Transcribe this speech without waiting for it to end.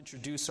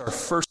Introduce our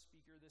first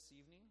speaker this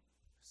evening.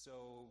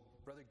 So,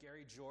 Brother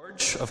Gary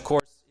George, of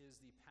course, is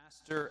the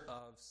pastor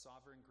of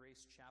Sovereign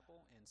Grace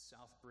Chapel in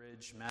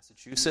Southbridge,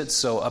 Massachusetts,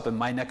 so up in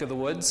my neck of the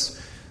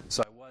woods.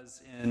 So I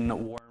was in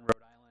Warren,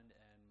 Rhode Island,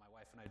 and my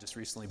wife and I just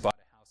recently bought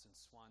a house in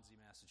Swansea,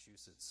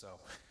 Massachusetts, so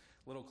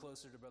a little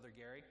closer to Brother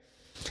Gary.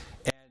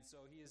 And so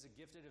he is a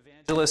gifted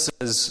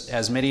evangelist,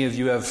 as many of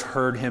you have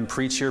heard him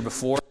preach here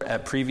before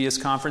at previous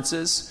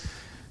conferences.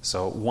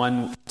 So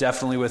one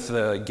definitely with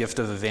the gift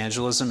of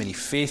evangelism, and he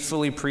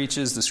faithfully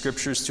preaches the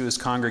scriptures to his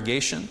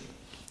congregation,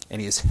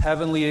 and he is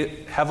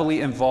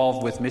heavily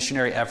involved with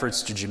missionary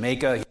efforts to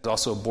Jamaica. He's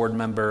also a board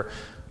member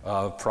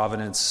of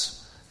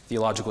Providence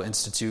Theological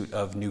Institute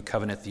of New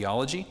Covenant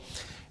Theology.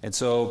 And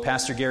so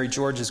Pastor Gary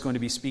George is going to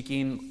be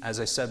speaking, as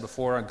I said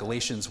before, on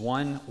Galatians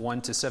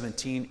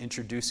 1:1-17,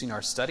 introducing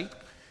our study.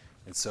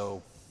 And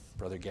so,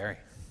 Brother Gary.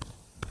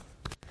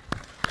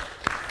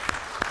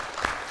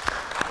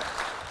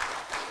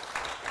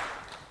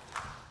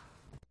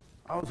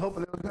 I was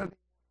hoping there was going to be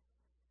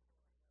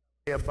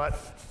here, but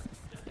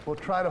we'll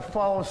try to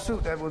follow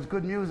suit. That was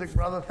good music,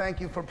 brother.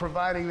 Thank you for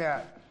providing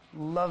that.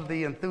 Love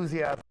the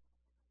enthusiasm.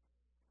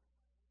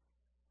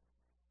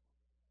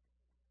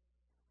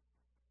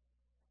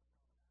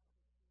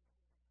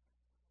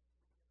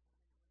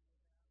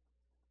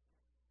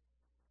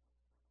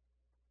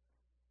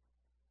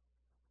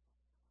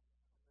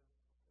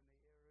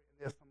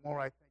 There's some more,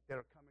 I think, that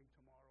are coming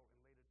tomorrow and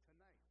later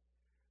tonight.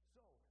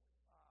 So,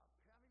 having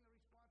the responsibility of beginning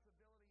the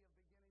conference, I feel, is a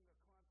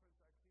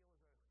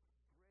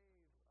grave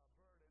burden,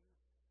 and hopefully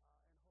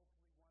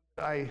one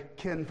that I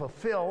can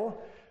fulfill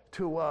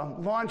to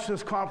launch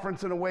this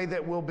conference in a way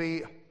that will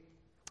be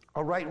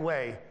a right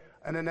way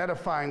and an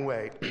edifying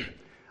way.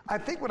 I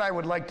think what I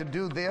would like to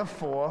do,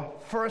 therefore,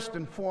 first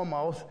and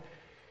foremost,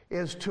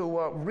 is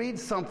to read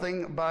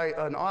something by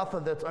an author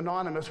that's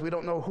anonymous. We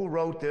don't know who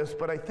wrote this,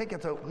 but I think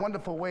it's a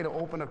wonderful way to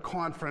open a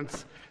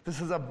conference.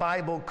 This is a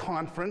Bible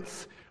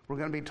conference. We're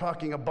going to be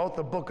talking about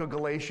the book of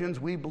Galatians.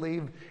 We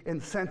believe in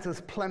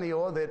sensus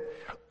plenior, that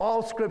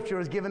all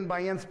Scripture is given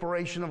by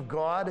inspiration of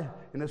God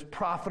and is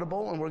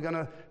profitable, and we're going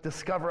to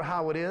discover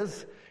how it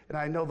is. And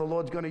I know the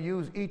Lord's going to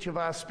use each of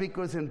our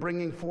speakers in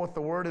bringing forth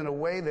the Word in a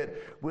way that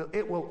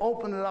will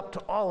open it up to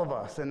all of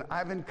us. And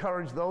I've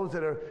encouraged those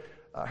that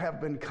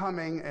have been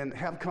coming and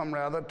have come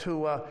rather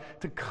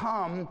to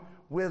come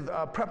with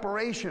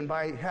preparation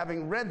by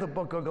having read the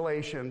book of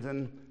Galatians.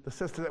 And the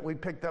sister that we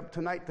picked up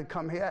tonight to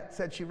come here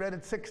said she read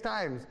it 6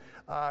 times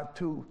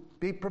to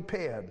be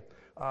prepared.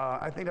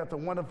 I think that's a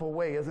wonderful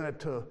way, isn't it,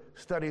 to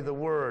study the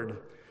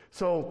Word.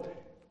 So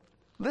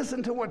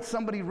listen to what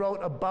somebody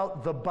wrote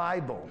about the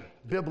Bible,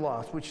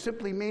 Biblos, which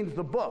simply means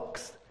the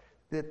books,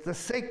 the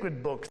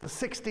sacred books, the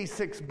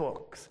 66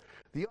 books.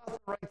 The author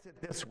writes it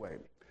this way: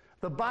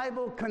 the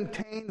Bible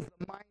contains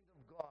the mind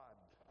of God,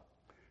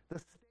 the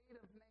state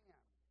of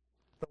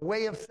man, the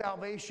way of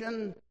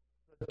salvation,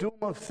 the doom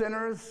of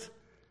sinners,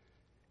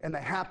 and the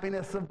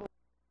happiness of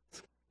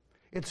believers.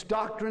 Its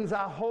doctrines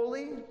are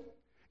holy,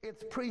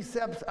 its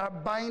precepts are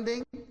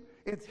binding,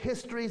 its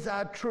histories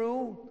are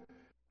true,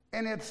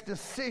 and its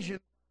decisions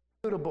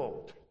are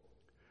suitable.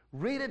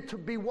 Read it to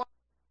be wise,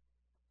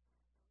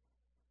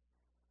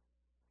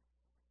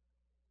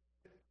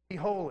 be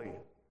holy.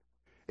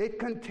 It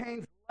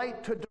contains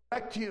light to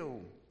direct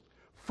you,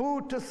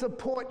 food to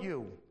support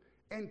you,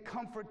 and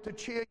comfort to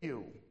cheer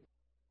you.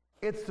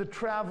 It's the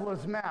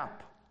traveler's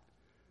map,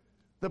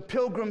 the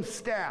pilgrim's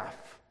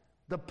staff,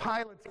 the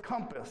pilot's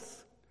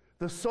compass,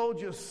 the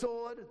soldier's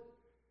sword,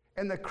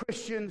 and the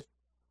Christian's.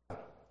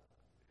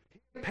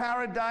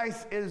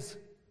 Paradise is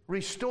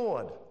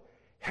restored,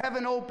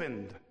 heaven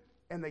opened,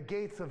 and the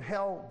gates of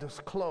hell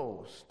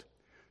disclosed.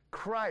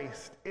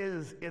 Christ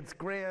is its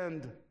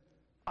grand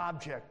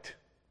object,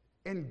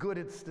 and good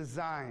its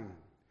design,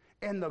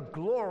 and the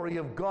glory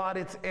of God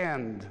its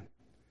end.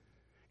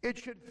 It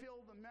should fill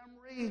the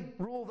memory,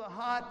 rule the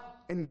heart,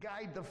 and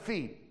guide the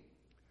feet.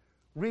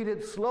 Read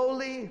it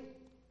slowly,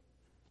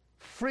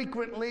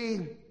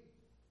 frequently,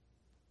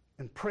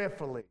 and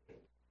prayerfully.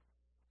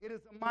 It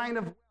is a mine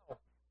of wealth,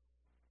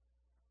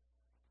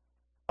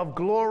 of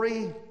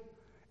glory,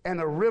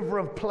 and a river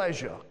of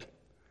pleasure.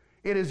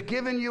 It is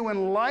given you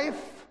in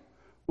life,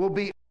 will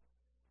be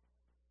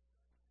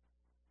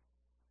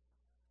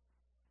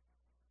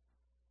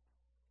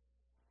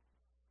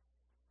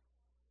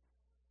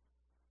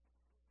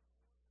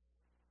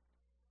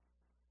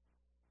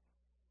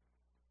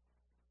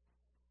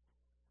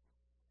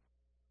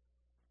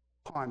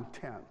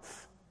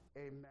contents.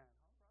 Amen.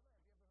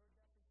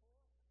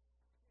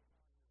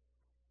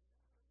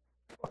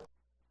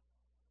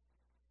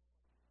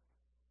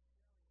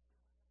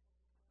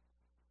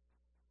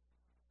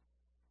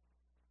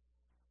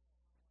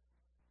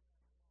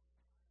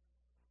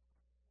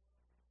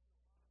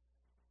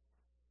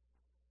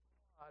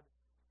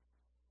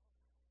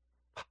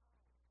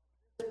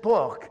 This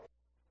book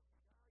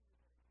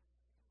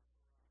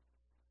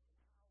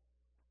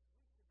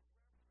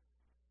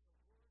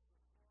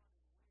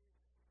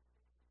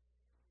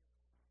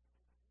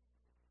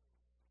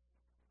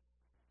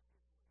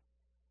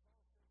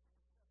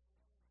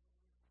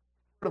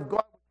word of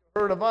God which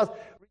you heard of us.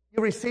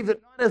 You received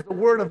it not as the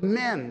word of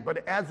men,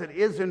 but as it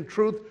is in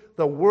truth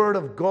the word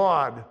of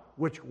God,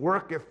 which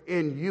worketh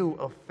in you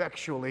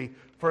effectually.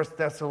 1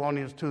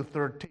 Thessalonians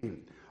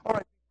 2:13. All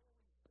right.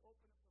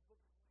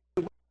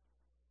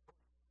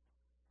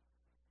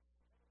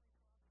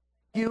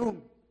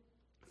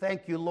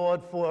 Thank you,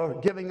 Lord, for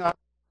giving us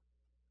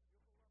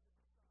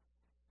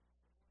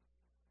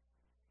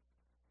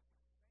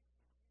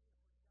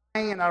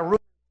in our room.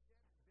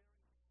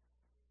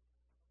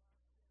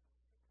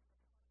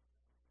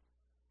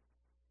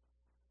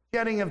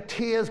 Shedding of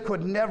tears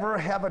could never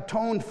have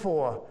atoned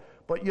for,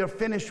 but your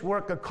finished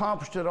work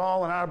accomplished it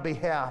all on our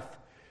behalf.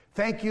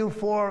 Thank you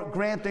for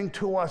granting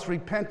to us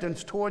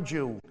repentance towards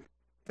you,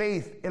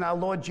 faith in our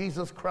Lord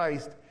Jesus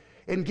Christ,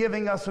 and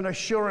giving us an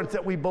assurance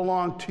that we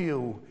belong to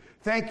you.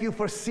 Thank you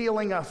for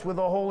sealing us with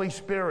the Holy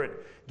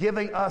Spirit,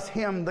 giving us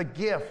him the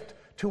gift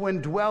to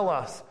indwell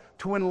us,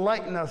 to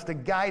enlighten us, to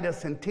guide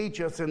us and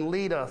teach us and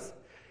lead us.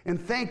 And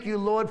thank you,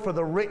 Lord, for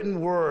the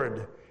written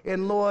word.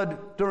 And Lord,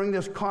 during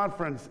this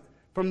conference,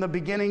 from the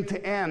beginning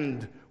to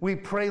end, we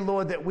pray,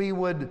 Lord, that we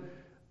would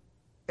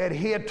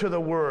adhere to the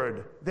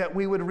word, that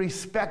we would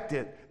respect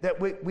it, that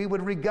we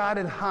would regard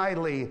it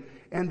highly,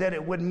 and that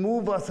it would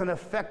move us and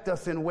affect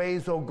us in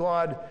ways, oh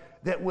God,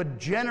 that would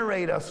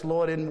generate us,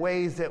 Lord, in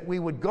ways that we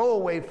would go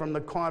away from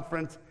the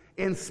conference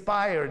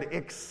inspired,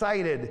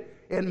 excited,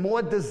 and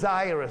more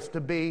desirous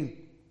to be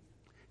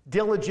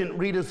diligent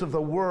readers of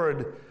the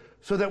word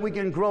so that we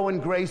can grow in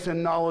grace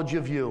and knowledge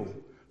of you.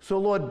 So,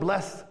 Lord,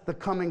 bless the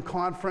coming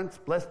conference.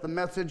 Bless the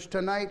message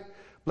tonight.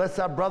 Bless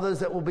our brothers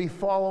that will be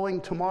following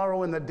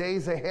tomorrow and the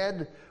days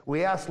ahead.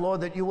 We ask, Lord,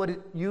 that you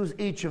would use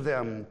each of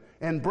them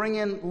and bring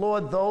in,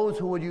 Lord, those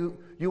who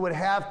you would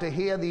have to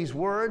hear these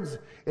words,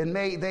 and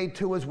may they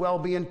too as well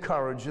be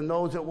encouraged, and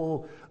those that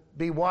will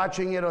be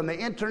watching it on the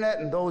internet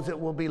and those that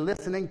will be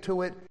listening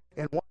to it,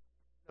 and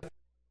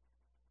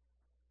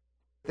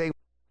they will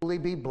really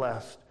be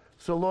blessed.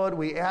 So, Lord,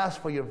 we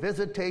ask for your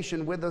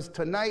visitation with us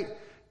tonight.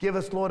 Give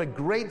us, Lord, a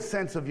great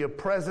sense of your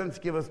presence.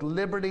 Give us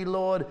liberty,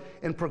 Lord,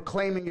 in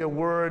proclaiming your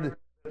word.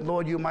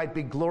 Lord, you might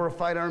be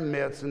glorified in our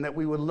midst, and that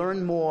we would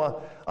learn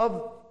more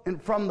of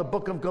and from the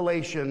book of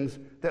Galatians,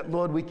 that,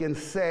 Lord, we can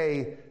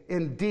say,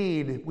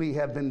 indeed, we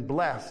have been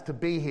blessed to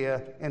be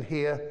here and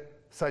hear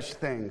such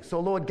things. So,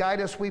 Lord,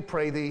 guide us, we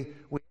pray thee.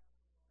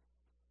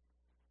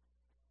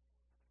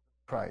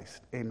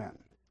 Christ. Amen.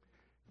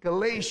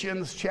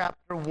 Galatians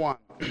chapter 1.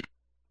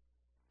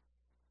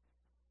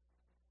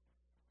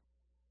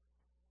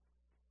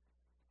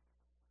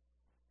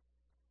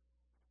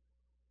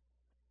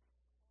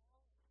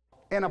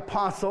 An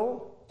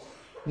apostle,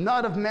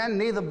 not of men,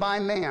 neither by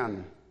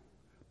man,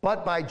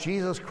 but by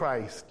Jesus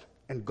Christ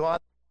and God.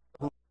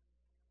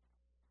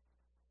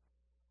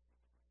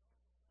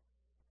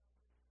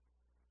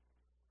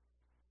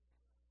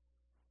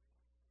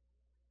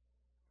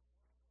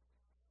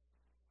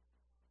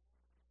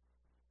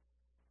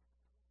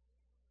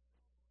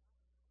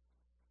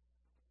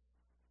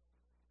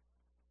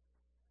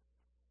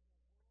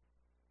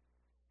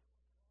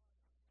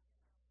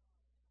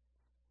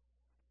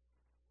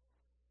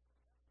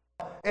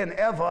 And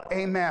ever,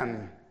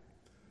 amen.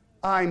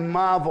 I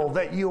marvel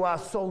that you are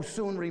so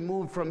soon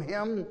removed from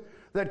him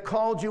that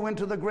called you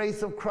into the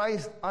grace of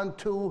Christ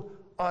unto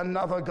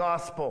another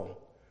gospel,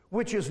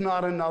 which is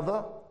not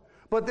another,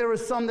 but there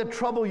is some that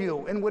trouble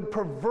you and would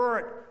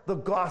pervert the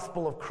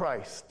gospel of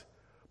Christ.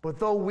 But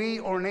though we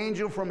or an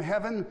angel from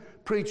heaven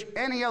preach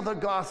any other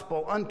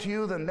gospel unto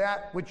you than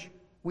that which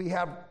we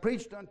have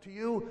preached unto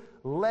you,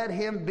 let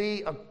him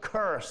be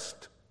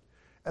accursed.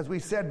 As we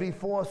said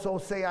before, so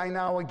say I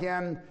now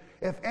again,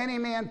 if any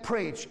man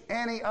preach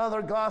any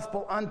other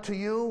gospel unto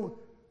you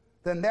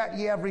than that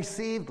ye have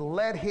received,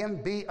 let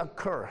him be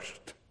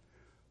accursed.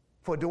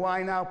 For do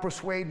I now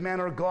persuade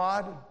men or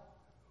God?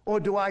 Or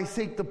do I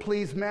seek to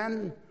please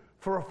men?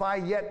 For if I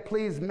yet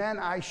please men,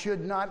 I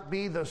should not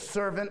be the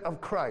servant of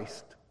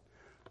Christ.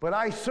 But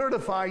I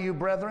certify you,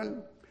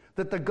 brethren,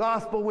 that the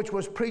gospel which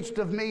was preached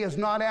of me is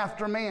not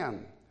after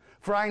man.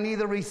 For I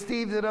neither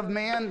received it of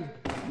man,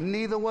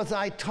 neither was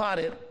I taught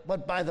it,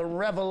 but by the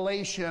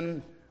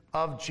revelation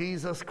of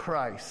Jesus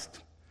Christ.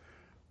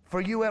 For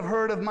you have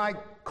heard of my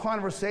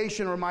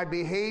conversation or my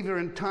behavior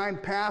in time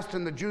past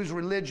in the Jews'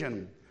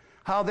 religion,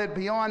 how that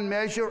beyond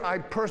measure I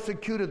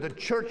persecuted the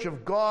church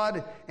of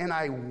God, and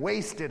I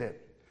wasted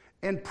it,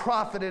 and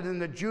profited in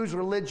the Jews'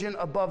 religion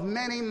above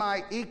many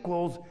my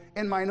equals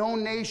in mine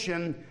own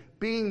nation,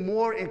 being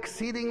more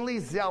exceedingly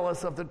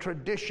zealous of the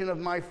tradition of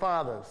my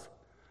fathers.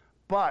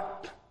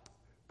 But,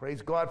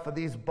 praise God for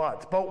these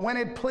buts, but when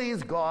it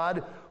pleased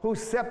God, who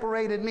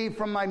separated me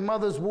from my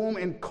mother's womb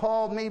and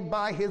called me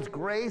by his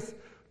grace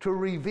to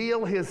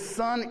reveal his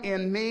Son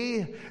in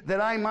me,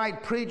 that I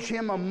might preach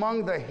him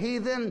among the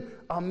heathen,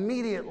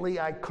 immediately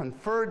I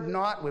conferred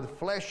not with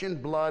flesh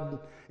and blood,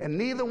 and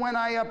neither went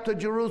I up to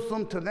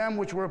Jerusalem to them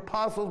which were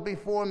apostles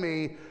before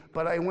me,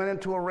 but I went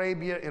into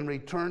Arabia and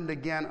returned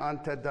again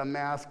unto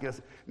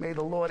Damascus. May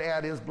the Lord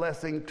add his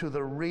blessing to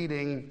the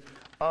reading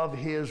of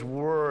his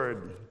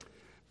word.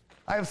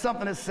 I have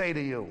something to say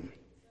to you.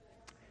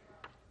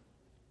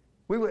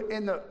 We were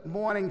in the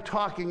morning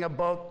talking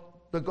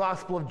about the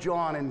Gospel of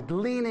John and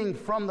gleaning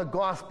from the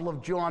Gospel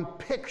of John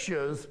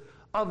pictures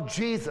of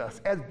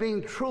Jesus as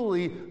being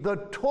truly the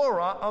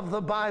Torah of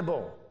the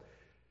Bible.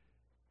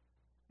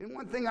 And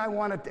one thing I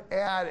wanted to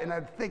add, and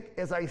I think,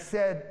 as I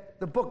said,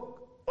 the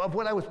book of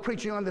what I was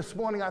preaching on this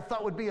morning, I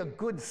thought would be a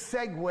good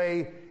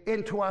segue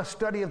into our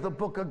study of the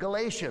book of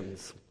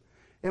Galatians.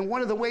 And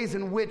one of the ways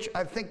in which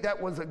I think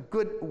that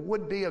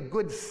would be a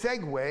good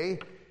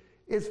segue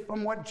is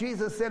from what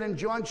Jesus said in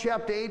John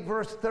chapter 8,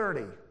 verse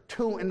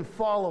 32 and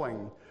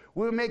following.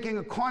 We're making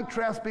a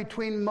contrast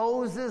between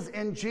Moses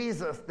and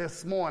Jesus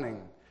this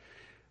morning.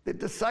 The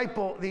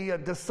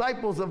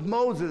disciples of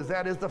Moses,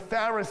 that is the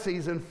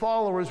Pharisees and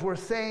followers, were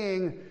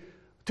saying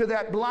to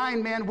that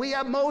blind man, we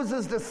are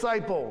Moses'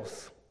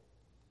 disciples.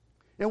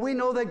 And we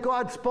know that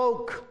God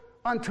spoke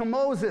unto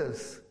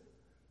Moses.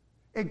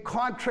 In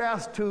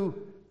contrast to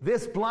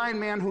this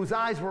blind man whose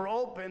eyes were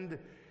opened,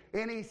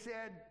 and he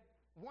said,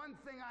 one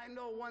thing I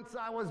know, once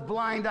I was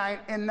blind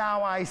and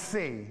now I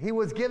see. He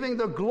was giving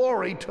the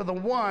glory to the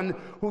one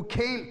who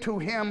came to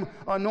him,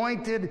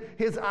 anointed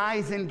his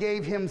eyes and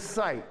gave him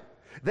sight.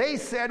 They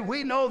said,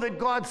 we know that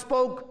God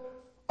spoke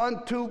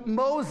unto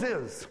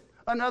Moses.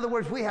 In other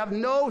words, we have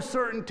no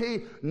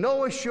certainty,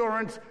 no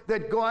assurance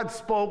that God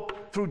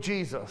spoke through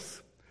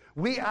Jesus.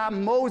 We are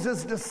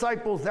Moses'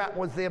 disciples. That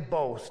was their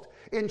boast.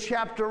 In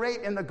chapter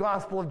 8 in the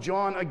Gospel of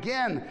John,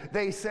 again,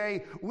 they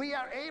say, we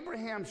are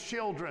Abraham's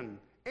children.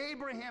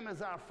 Abraham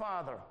is our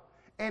father.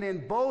 And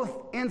in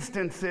both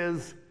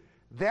instances,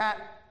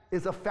 that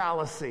is a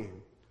fallacy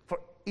for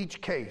each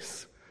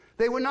case.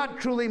 They were not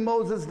truly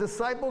Moses'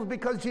 disciples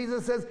because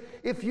Jesus says,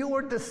 if you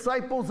were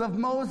disciples of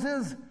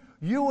Moses,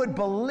 you would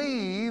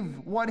believe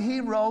what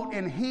he wrote,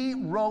 and he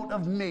wrote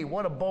of me.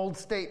 What a bold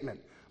statement.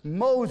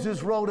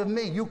 Moses wrote of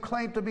me. You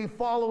claim to be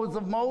followers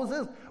of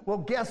Moses? Well,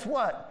 guess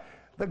what?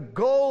 The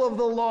goal of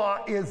the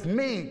law is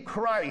me,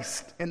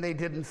 Christ, and they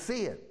didn't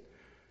see it.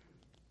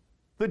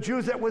 The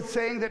Jews that were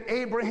saying that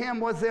Abraham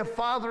was their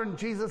father, and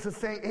Jesus is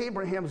saying,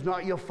 Abraham's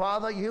not your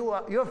father.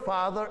 Your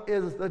father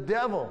is the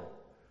devil.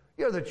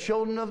 You're the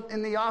children of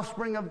and the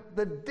offspring of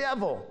the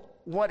devil.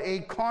 What a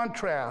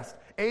contrast.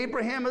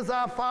 Abraham is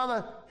our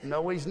father?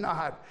 No, he's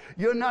not.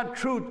 You're not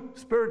true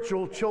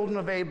spiritual children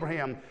of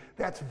Abraham.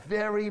 That's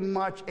very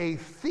much a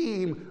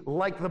theme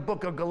like the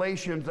book of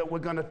Galatians that we're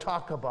going to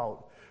talk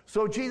about.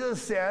 So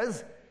Jesus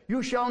says,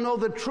 you shall know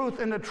the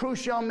truth, and the truth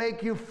shall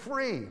make you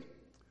free.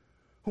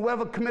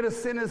 Whoever committeth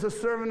sin is a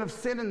servant of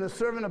sin, and the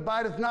servant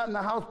abideth not in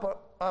the house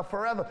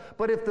forever.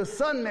 But if the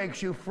Son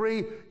makes you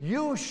free,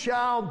 you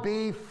shall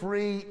be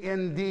free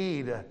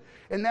indeed.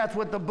 And that's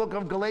what the book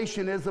of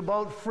Galatians is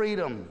about,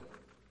 freedom.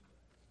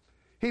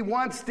 He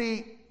wants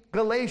the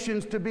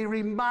Galatians to be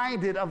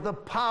reminded of the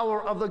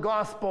power of the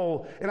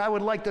gospel. And I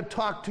would like to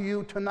talk to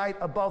you tonight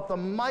about the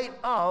might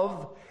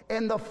of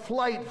and the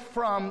flight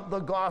from the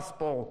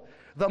gospel.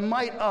 The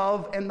might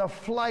of and the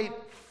flight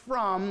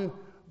from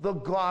the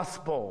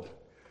gospel.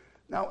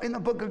 Now, in the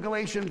book of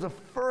Galatians, the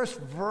first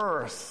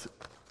verse,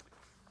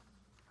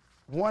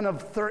 one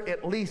of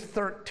at least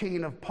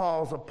 13 of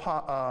Paul's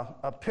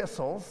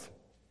epistles,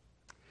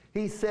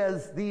 he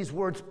says these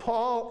words,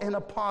 Paul, an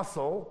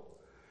apostle.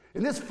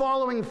 And this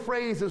following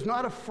phrase is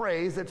not a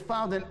phrase that's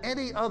found in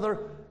any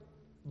other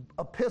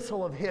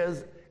epistle of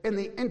his in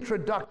the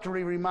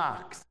introductory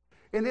remarks.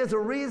 And there's a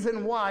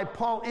reason why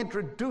Paul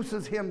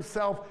introduces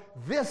himself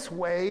this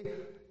way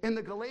in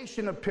the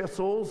Galatian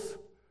epistles,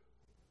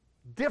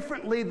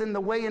 differently than the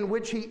way in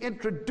which he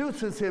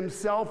introduces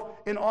himself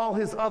in all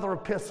his other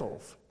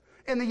epistles.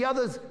 In the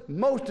others,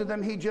 most of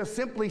them, he just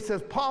simply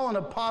says, Paul, an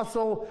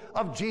apostle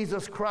of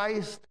Jesus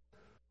Christ.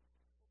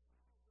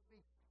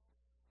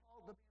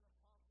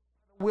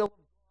 Will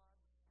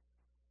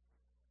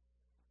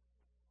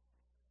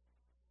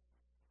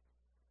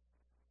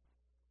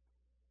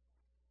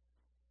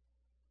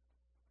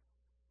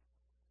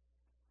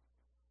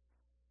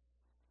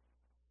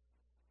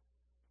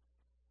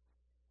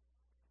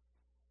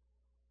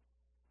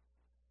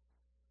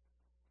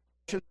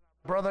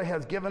brother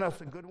has given us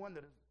a good one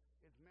that is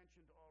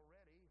mentioned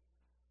already.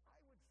 I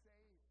would say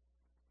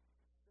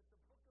that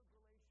the book of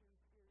Galatians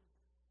is the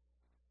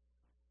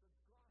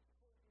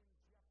gospel in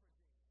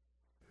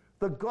jeopardy.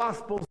 The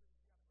gospel.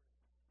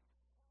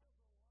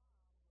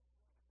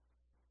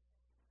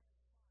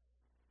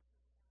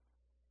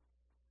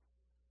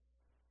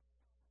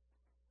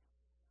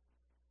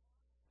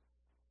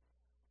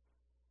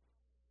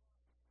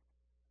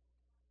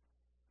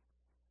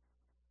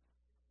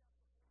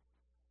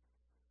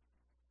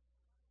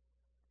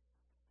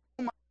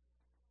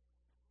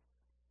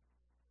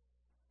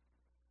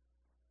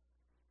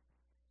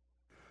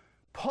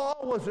 Paul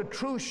was a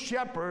true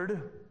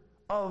shepherd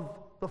of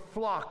the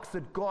flocks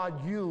that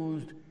God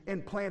used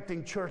in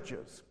planting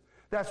churches.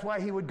 That's why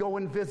he would go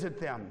and visit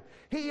them.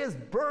 He is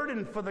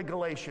burdened for the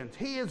Galatians.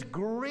 He is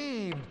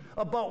grieved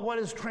about what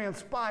has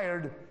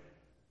transpired,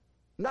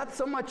 not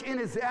so much in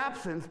his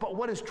absence, but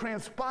what has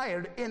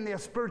transpired in their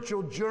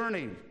spiritual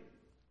journey.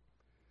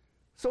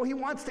 So he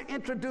wants to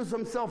introduce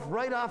himself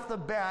right off the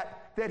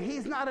bat that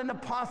he's not an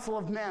apostle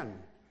of men.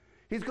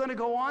 He's going to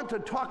go on to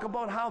talk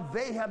about how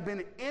they have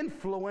been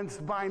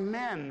influenced by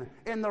men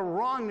and the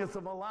wrongness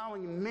of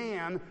allowing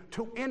man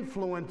to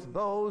influence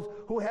those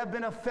who have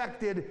been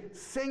affected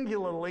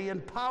singularly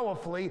and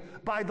powerfully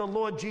by the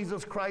Lord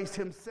Jesus Christ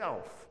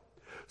himself.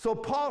 So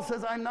Paul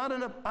says, I'm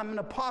an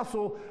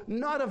apostle,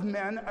 not of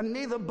men, and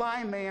neither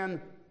by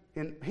man,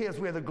 and here's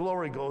where the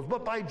glory goes,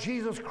 but by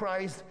Jesus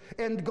Christ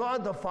and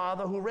God the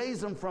Father, who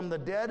raised him from the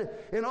dead,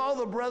 and all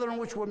the brethren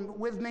which were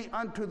with me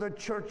unto the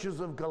churches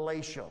of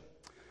Galatia.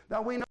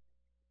 Now we know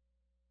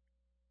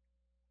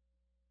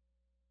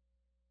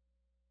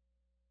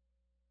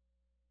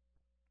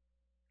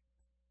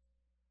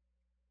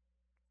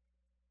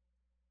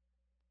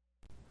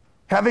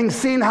having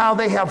seen how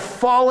they have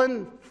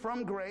fallen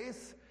from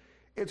grace,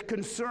 it's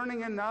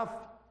concerning enough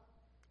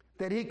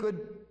that he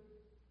could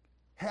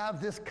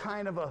have this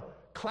kind of a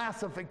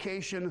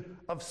classification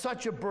of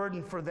such a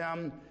burden for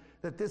them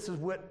that this is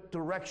what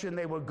direction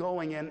they were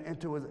going in,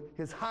 into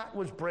his heart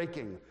was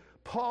breaking.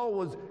 Paul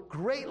was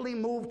greatly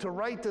moved to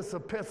write this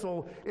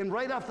epistle, and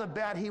right off the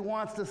bat he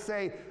wants to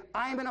say,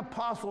 I'm an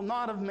apostle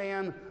not of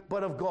man,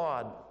 but of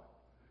God.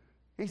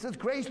 He says,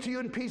 grace to you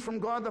and peace from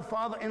God the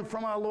Father and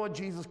from our Lord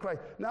Jesus Christ.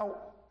 Now,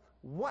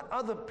 what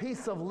other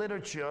piece of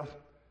literature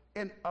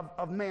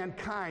of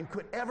mankind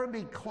could ever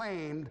be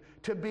claimed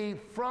to be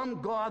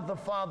from God the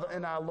Father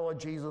and our Lord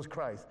Jesus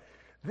Christ?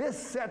 This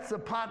sets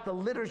apart the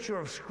literature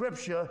of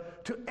Scripture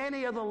to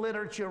any other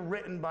literature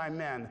written by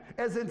men.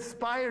 As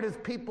inspired as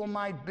people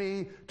might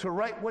be to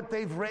write what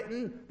they've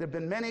written, there have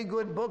been many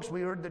good books.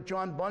 We heard that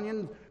John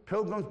Bunyan's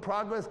Pilgrim's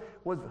Progress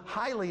was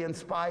highly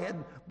inspired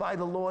by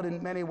the Lord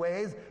in many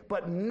ways,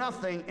 but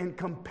nothing in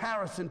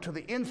comparison to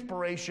the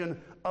inspiration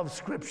of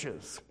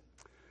Scriptures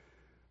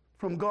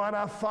from God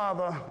our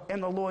Father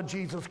and the Lord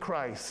Jesus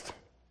Christ,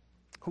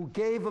 who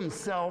gave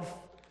himself.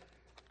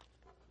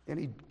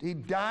 And he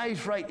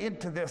dives right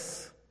into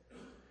this.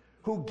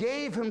 Who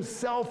gave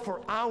himself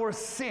for our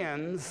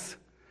sins.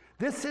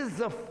 This is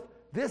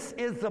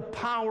the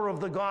power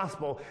of the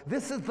gospel.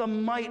 This is the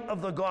might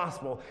of the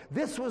gospel.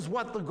 This was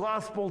what the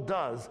gospel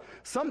does.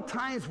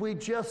 Sometimes we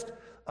just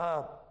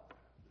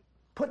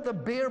put the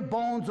bare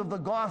bones of the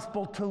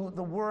gospel to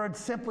the word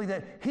simply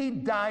that he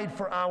died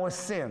for our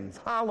sins.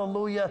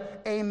 Hallelujah.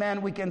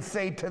 Amen. We can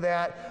say to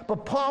that.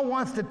 But Paul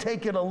wants to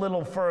take it a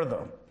little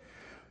further.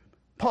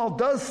 Paul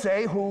does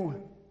say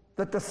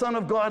that the Son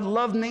of God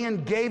loved me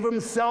and gave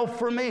himself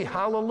for me.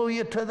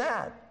 Hallelujah to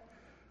that.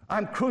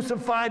 I'm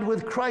crucified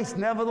with Christ,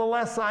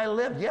 nevertheless I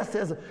live. Yes,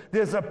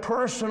 there's a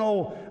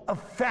personal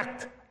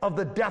effect of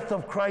the death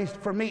of Christ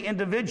for me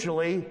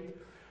individually,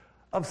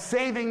 of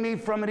saving me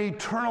from an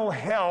eternal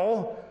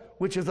hell,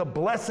 which is a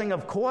blessing,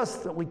 of course,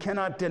 that we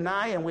cannot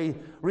deny, and we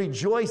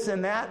rejoice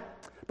in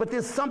that. But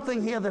there's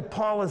something here that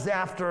Paul is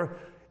after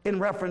in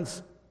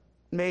reference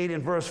made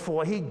in verse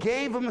 4. He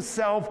gave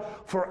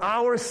himself for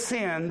our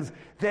sins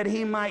that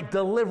he might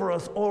deliver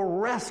us or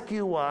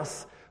rescue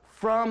us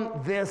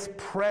from this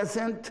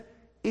present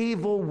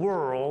evil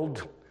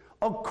world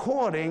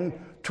according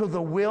to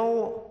the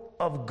will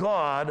of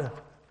God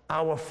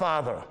our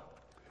Father.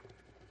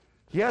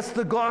 Yes,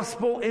 the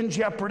gospel in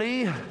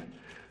jeopardy,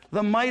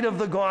 the might of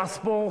the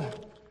gospel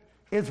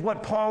is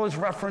what Paul is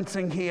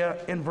referencing here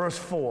in verse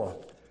 4.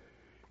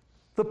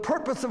 The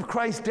purpose of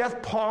Christ's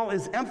death, Paul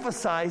is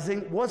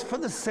emphasizing, was for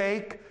the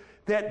sake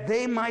that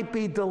they might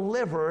be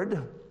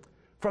delivered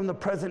from the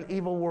present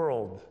evil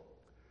world.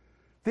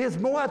 There's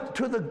more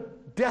to the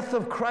death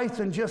of Christ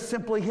than just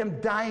simply him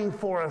dying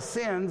for our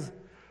sins.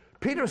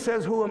 Peter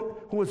says, who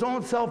his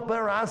own self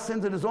bare our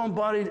sins in his own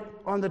body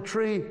on the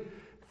tree,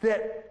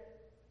 that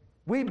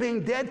we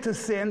being dead to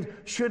sin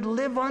should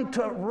live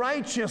unto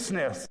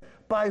righteousness,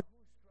 by whose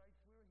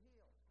stripes we're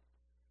healed.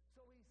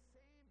 So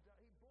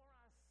he bore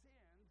our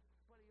sins,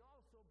 but he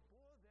also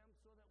bore them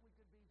so that we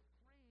could be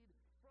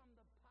freed from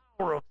the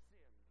power of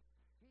sin.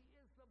 He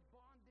is the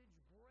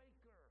bondage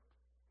breaker.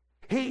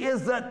 He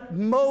is the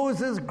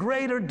Moses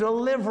greater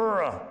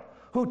deliverer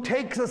who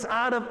takes us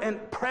out of a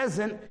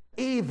present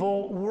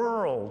evil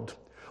world.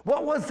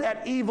 What was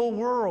that evil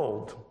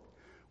world?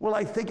 Well,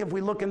 I think if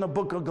we look in the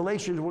book of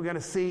Galatians, we're going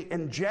to see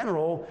in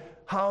general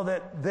how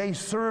that they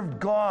served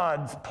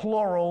gods,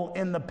 plural,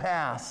 in the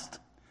past.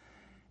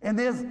 And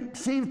there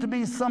seems to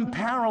be some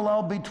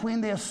parallel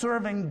between their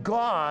serving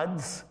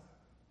gods,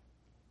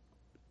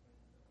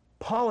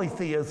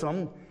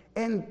 polytheism,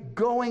 and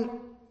going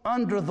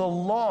under the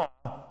law,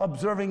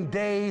 observing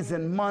days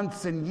and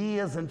months and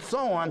years and so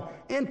on.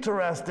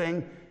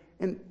 Interesting.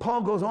 And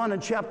Paul goes on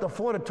in chapter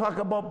 4 to talk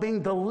about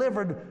being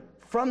delivered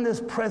from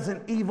this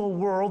present evil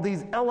world,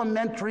 these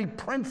elementary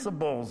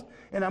principles.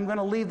 And I'm going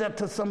to leave that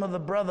to some of the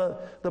brother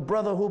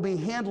who will be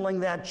handling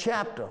that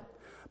chapter.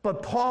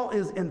 But Paul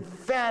is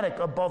emphatic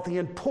about the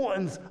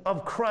importance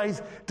of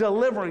Christ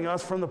delivering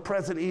us from the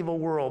present evil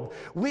world.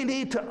 We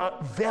need to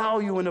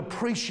value and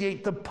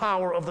appreciate the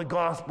power of the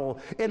gospel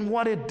and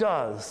what it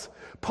does.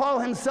 Paul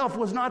himself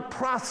was not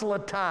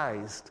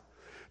proselytized,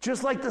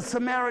 just like the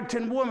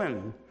Samaritan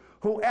woman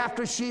who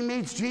after she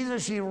meets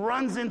Jesus, she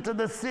runs into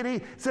the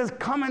city, says,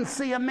 come and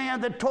see a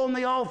man that told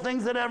me all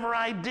things that ever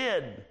I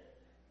did.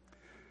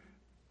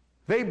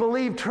 They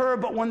believed her,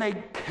 but when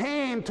they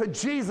came to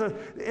Jesus,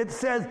 it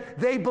says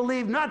they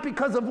believed not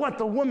because of what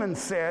the woman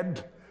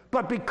said,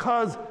 but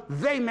because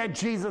they met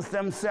Jesus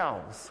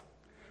themselves.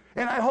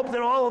 And I hope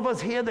that all of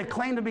us here that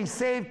claim to be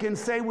saved can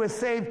say we're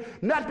saved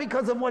not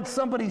because of what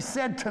somebody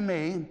said to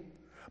me,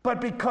 but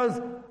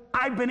because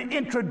I've been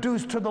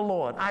introduced to the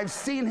Lord. I've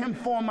seen him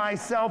for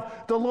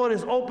myself. The Lord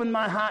has opened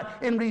my heart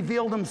and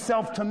revealed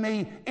himself to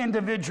me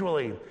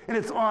individually. And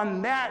it's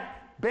on that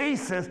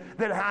basis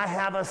that I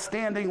have a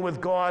standing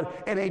with God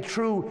and a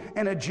true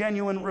and a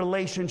genuine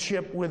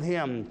relationship with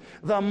him.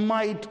 The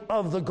might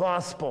of the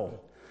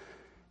gospel.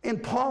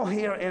 And Paul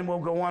here, and we'll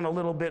go on a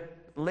little bit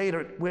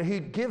later, where he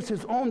gives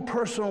his own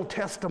personal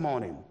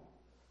testimony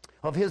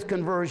of his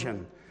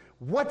conversion.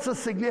 What's the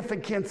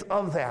significance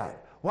of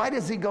that? Why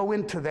does he go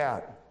into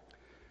that?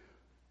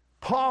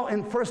 Paul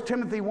in 1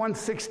 Timothy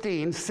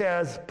 1:16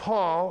 says,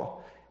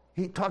 Paul,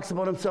 he talks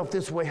about himself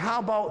this way,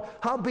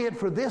 howbeit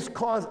for this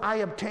cause I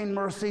obtain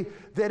mercy,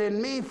 that in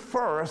me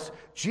first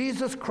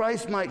Jesus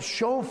Christ might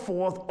show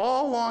forth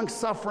all long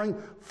suffering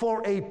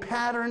for a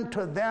pattern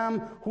to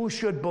them who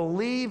should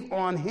believe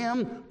on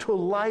him to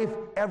life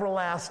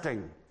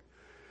everlasting.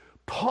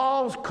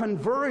 Paul's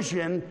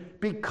conversion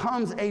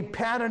becomes a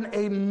pattern,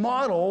 a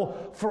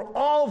model for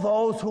all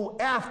those who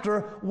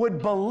after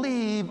would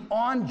believe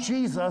on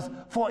Jesus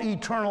for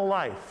eternal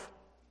life.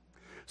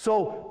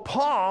 So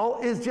Paul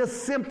is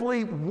just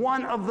simply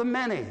one of the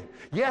many.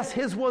 Yes,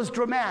 his was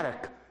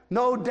dramatic.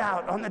 No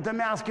doubt, on the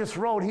Damascus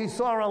Road, he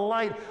saw a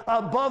light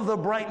above the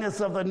brightness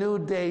of the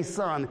noonday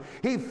sun.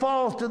 He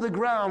falls to the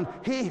ground.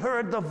 He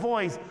heard the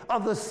voice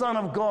of the Son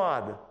of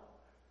God.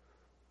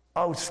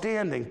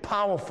 Outstanding,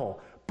 powerful.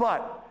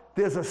 But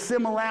there's a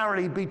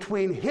similarity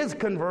between his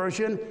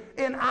conversion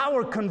and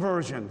our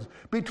conversions,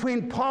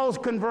 between Paul's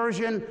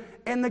conversion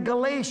and the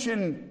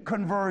Galatian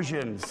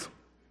conversions.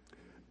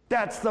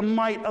 That's the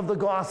might of the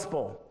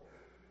gospel.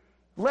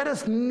 Let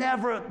us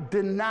never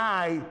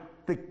deny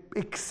the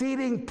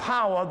exceeding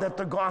power that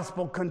the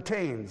gospel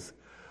contains.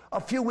 A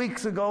few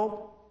weeks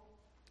ago,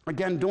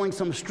 again doing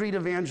some street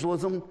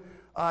evangelism,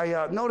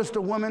 I noticed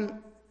a woman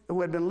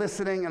who had been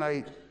listening, and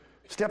I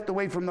stepped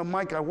away from the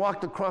mic. I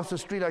walked across the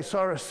street. I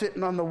saw her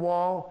sitting on the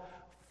wall,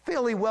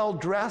 fairly well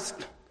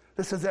dressed.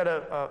 This is at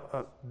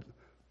a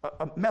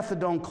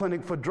methadone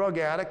clinic for drug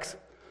addicts.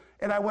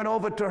 And I went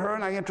over to her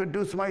and I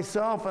introduced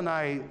myself and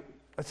I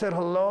said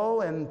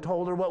hello and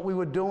told her what we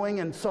were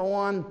doing and so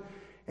on.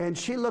 And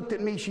she looked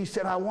at me. She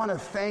said, I want to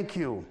thank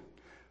you.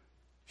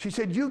 She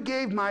said, you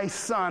gave my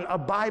son a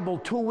Bible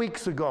 2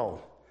 weeks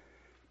ago.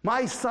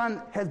 My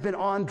son has been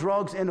on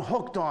drugs and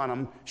hooked on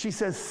them. She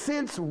says,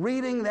 since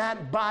reading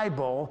that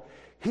Bible,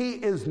 he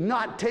is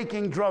not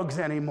taking drugs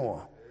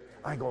anymore.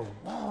 I go,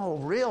 whoa,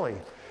 really?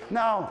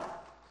 Now,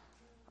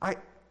 I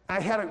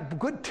had a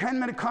good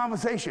 10-minute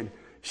conversation.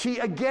 She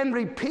again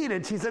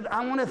repeated, she said,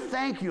 I want to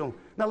thank you.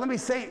 Now, let me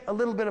say a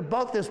little bit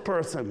about this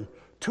person.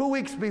 2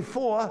 weeks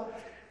before,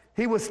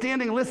 he was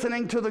standing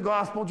listening to the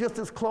gospel, just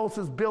as close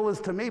as Bill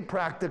is to me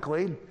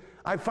practically.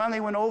 I finally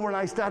went over and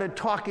I started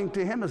talking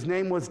to him. His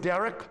name was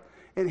Derek.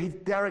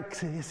 And Derek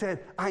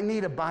said, I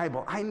need a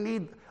Bible. I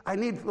need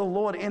the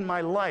Lord in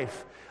my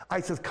life. I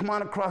said, come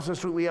on across the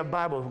street. We have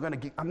Bibles.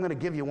 I'm going to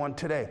give you one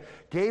today.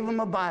 Gave him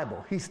a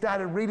Bible. He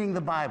started reading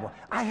the Bible.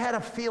 I had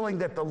a feeling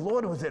that the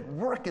Lord was at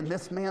work in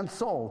this man's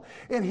soul.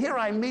 And here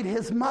I meet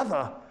his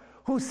mother,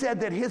 who said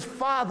that his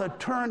father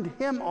turned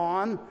him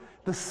on,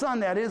 the son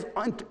that is,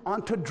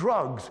 onto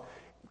drugs.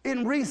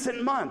 In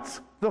recent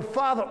months, the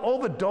father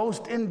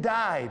overdosed and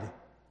died.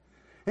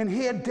 And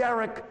here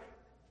Derek,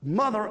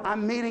 mother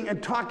I'm meeting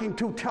and talking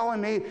to,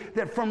 telling me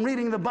that from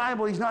reading the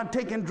Bible, he's not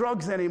taking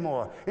drugs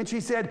anymore. And she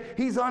said,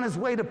 he's on his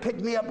way to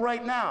pick me up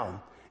right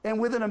now.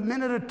 And within a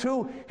minute or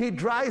two, he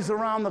drives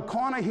around the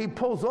corner, he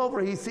pulls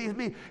over, he sees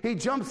me, he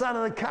jumps out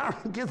of the car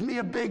and gives me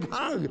a big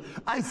hug.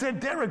 I said,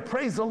 Derek,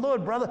 praise the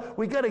Lord, brother.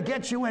 We got to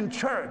get you in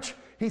church.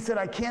 He said,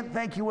 I can't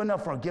thank you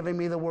enough for giving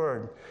me the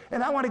word.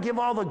 And I want to give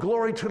all the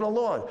glory to the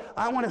Lord.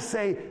 I want to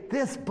say,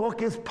 this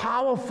book is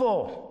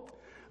powerful.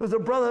 There was a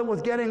brother that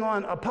was getting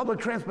on a public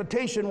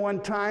transportation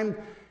one time,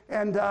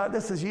 and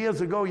this is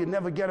years ago. You'd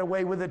never get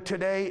away with it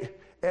today.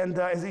 And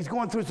as he's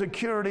going through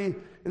security,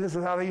 and this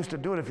is how they used to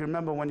do it, if you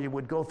remember when you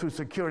would go through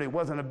security, it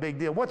wasn't a big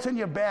deal. What's in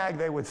your bag,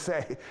 they would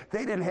say.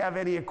 They didn't have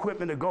any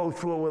equipment to go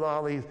through with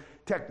all these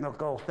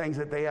technical things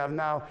that they have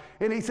now.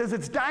 And he says,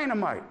 it's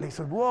dynamite. And he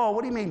said, whoa,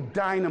 what do you mean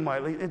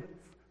dynamite? It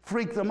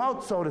freaked them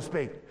out, so to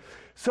speak.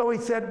 So he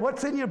said,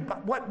 what's in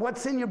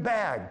your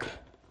bag?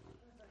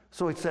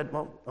 So he said,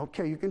 well,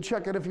 okay, you can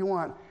check it if you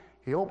want.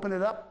 He opened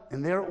it up,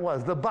 and there it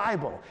was, the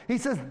Bible. He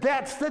says,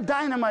 that's the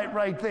dynamite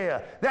right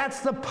there. That's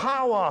the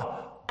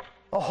power.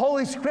 The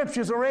Holy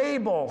Scriptures are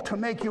able to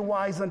make you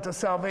wise unto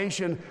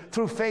salvation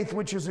through faith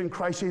which is in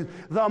Christ Jesus.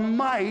 The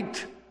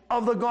might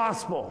of the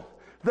gospel.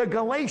 The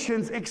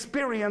Galatians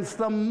experienced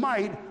the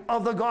might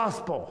of the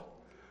gospel.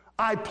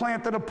 I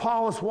planted,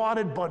 Apollos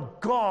watered,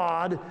 but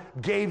God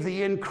gave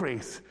the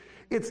increase.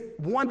 It's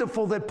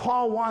wonderful that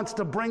Paul wants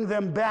to bring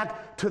them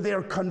back to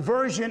their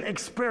conversion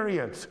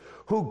experience,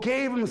 who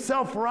gave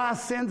himself for our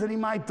sins that he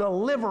might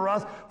deliver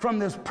us from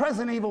this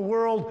present evil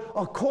world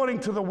according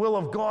to the will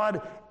of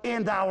God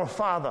and our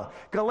Father.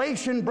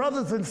 Galatian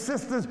brothers and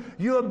sisters,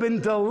 you have been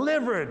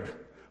delivered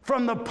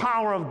from the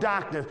power of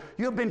darkness.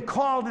 You've been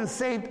called and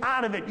saved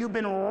out of it. You've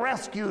been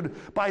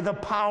rescued by the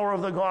power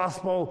of the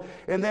gospel.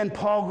 And then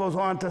Paul goes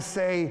on to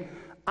say,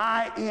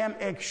 I am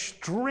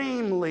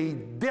extremely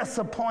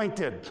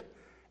disappointed,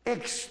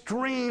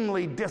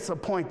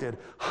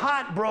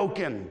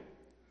 heartbroken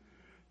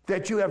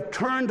that you have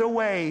turned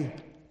away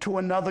to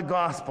another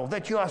gospel,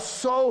 that you are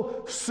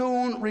so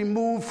soon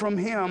removed from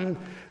him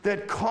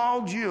that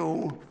called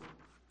you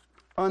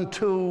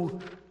unto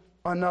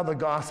another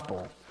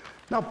gospel.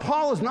 Now,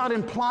 Paul is not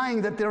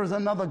implying that there is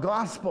another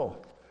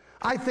gospel.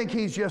 I think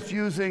he's just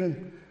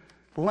using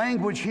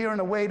language here in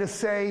a way to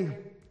say,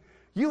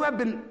 you have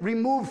been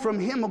removed from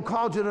him who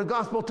called you to the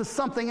gospel to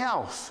something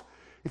else.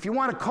 If you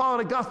want to call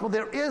it a gospel,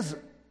 there is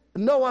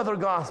no other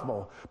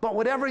gospel. But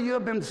whatever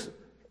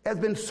has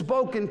been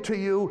spoken to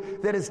you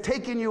that has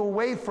taken you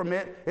away from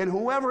it, and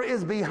whoever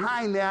is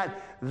behind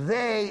that,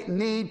 they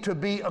need to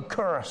be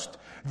accursed.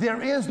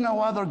 There is no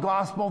other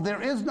gospel. There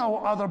is no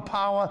other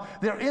power.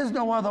 There is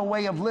no other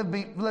way of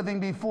living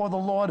before the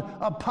Lord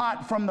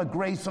apart from the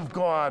grace of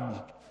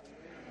God.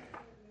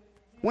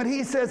 When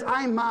he says,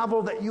 I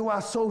marvel that you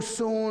are so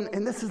soon,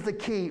 and this is the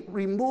key,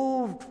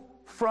 removed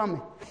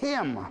from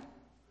him.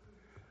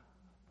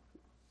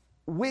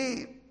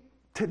 We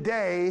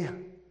today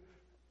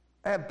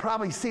have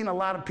probably seen a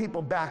lot of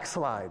people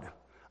backslide.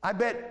 I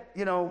bet,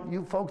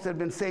 you folks that have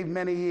been saved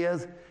many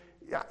years,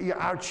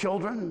 our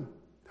children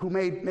who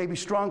made maybe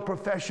strong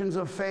professions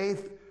of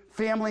faith,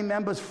 family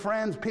members,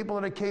 friends, people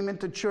that came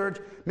into church,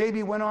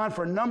 maybe went on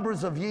for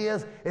numbers of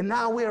years, and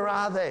now where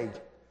are they?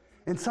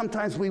 And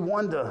sometimes we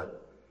wonder,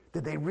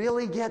 did they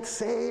really get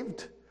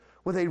saved?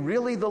 Were they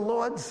really the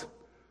Lord's?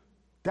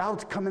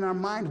 Doubts come in our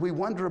mind. We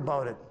wonder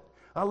about it.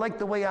 I like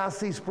the way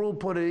R.C. Sproul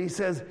put it. He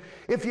says,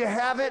 if you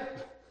have it,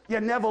 you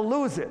never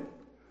lose it.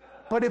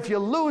 But if you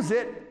lose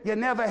it, you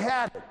never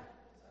had it.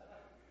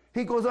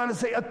 He goes on to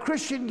say, a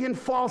Christian can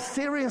fall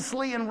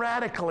seriously and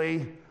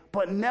radically,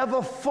 but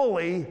never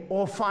fully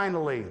or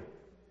finally.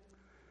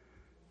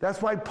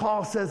 That's why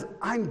Paul says,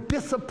 I'm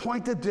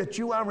disappointed that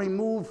you are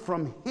removed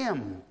from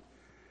him.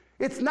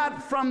 It's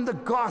not from the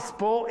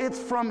gospel, it's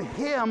from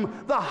him,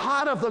 the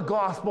heart of the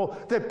gospel,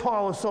 that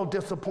Paul is so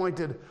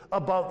disappointed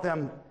about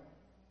them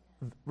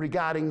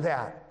regarding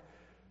that.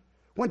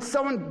 When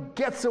someone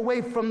gets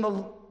away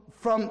from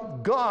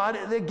God,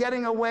 they're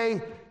getting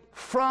away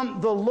from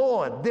the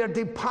Lord. Their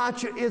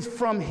departure is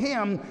from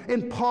him,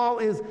 and Paul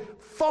is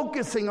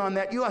focusing on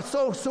that. You are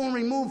so soon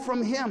removed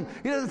from him.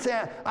 He doesn't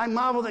say, I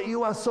marvel that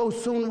you are so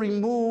soon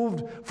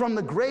removed from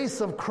the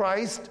grace of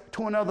Christ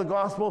to another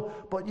gospel,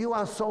 but you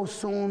are so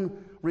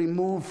soon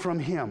removed from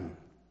him.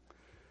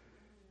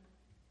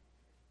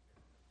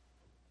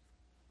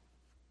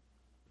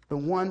 The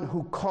one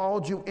who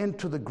called you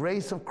into the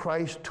grace of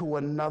Christ to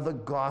another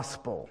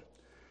gospel,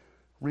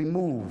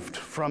 removed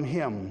from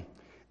him.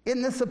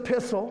 In this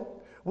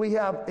epistle, we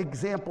have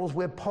examples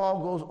where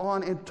Paul goes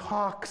on and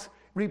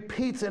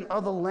repeats in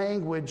other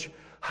language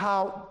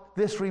how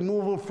this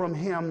removal from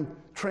him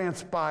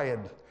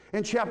transpired.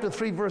 In chapter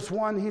 3, verse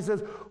 1, he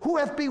says, who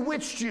hath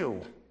bewitched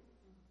you?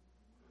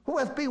 Who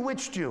hath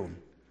bewitched you?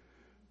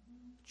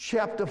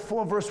 Chapter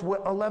 4, verse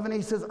 11,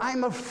 he says,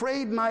 I'm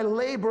afraid my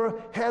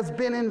labor has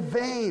been in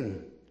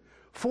vain.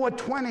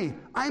 4:20,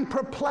 I'm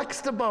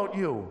perplexed about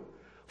you.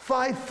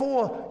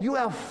 5:4, you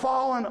have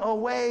fallen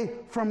away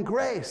from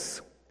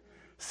grace.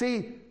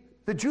 See,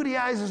 the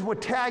Judaizers were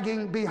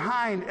tagging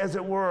behind, as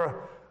it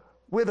were,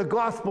 where the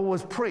gospel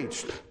was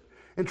preached,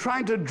 and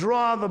trying to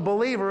draw the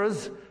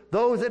believers,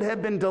 those that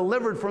had been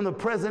delivered from the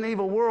present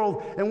evil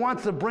world, and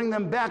wants to bring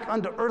them back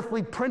under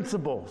earthly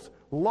principles,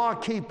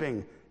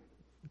 law-keeping,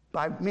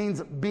 by means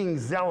of being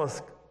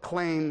zealous,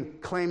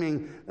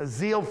 claiming a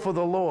zeal for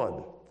the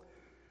Lord.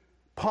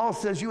 Paul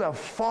says, you have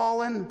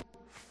fallen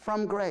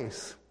from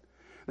grace.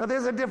 Now,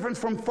 there's a difference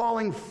from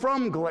falling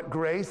from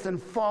grace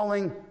and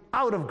falling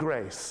out of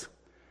grace.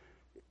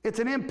 It's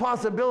an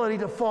impossibility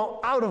to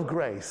fall out of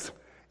grace.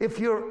 If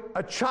you're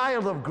a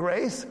child of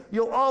grace,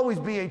 you'll always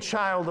be a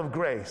child of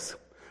grace.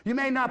 You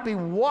may not be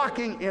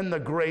walking in the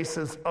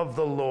graces of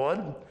the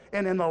Lord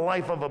and in the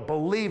life of a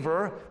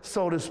believer,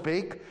 so to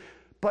speak,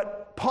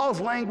 but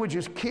Paul's language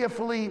is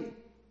carefully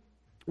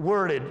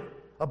worded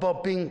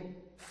about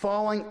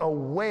falling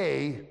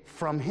away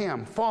from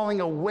him,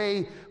 falling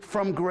away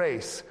from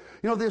grace.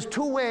 There's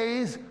two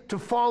ways to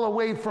fall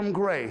away from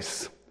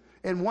grace,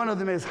 and one of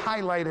them is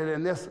highlighted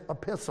in this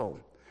epistle.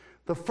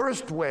 The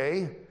first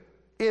way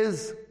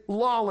is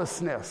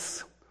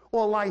lawlessness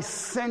or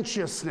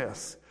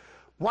licentiousness.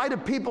 Why do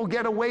people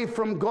get away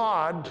from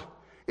God?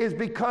 Is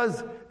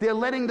because they're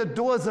letting the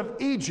doors of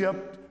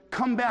Egypt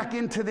come back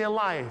into their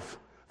life.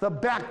 The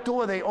back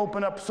door they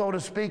open up, so to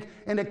speak,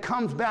 and it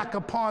comes back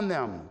upon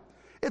them.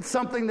 It's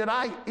something that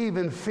I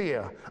even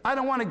fear. I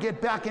don't want to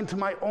get back into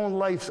my own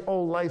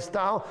old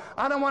lifestyle.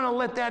 I don't want to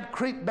let that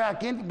creep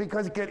back in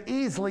because it could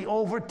easily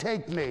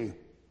overtake me.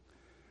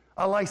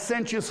 A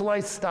licentious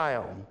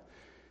lifestyle.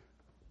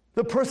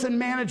 The person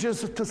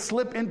manages to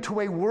slip into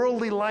a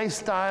worldly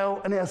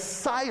lifestyle and has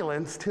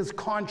silenced his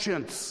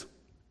conscience.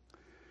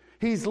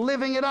 He's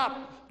living it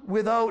up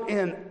without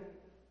an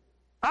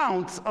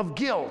ounce of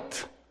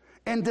guilt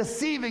and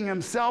deceiving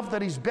himself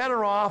that he's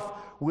better off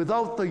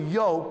without the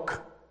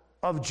yoke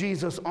of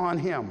Jesus on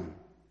him.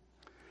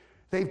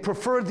 They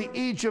preferred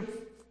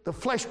the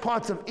flesh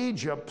pots of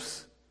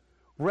Egypt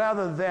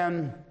rather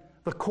than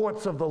the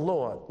courts of the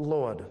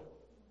Lord.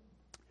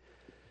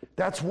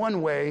 That's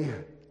one way,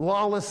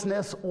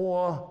 lawlessness,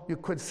 or you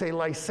could say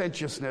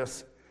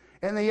licentiousness.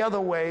 And the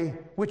other way,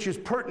 which is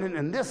pertinent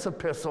in this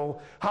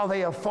epistle, how they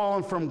have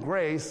fallen from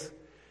grace,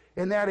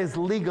 and that is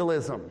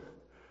legalism,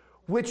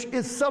 which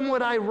is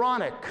somewhat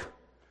ironic,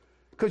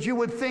 because you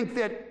would think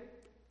that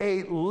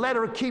a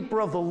letter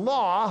keeper of the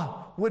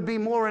law would be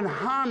more in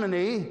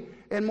harmony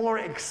and more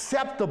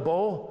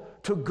acceptable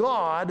to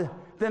God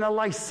than a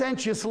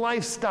licentious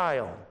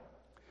lifestyle.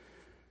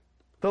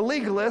 The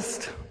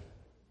legalist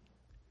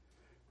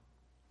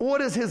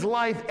orders his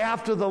life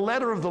after the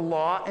letter of the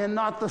law and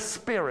not the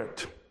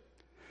spirit.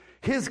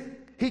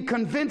 He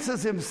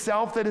convinces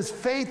himself that his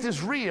faith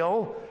is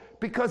real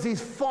because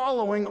he's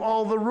following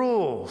all the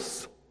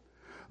rules.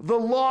 The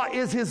law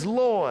is his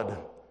Lord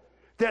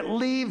that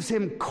leaves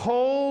him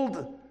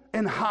cold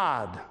and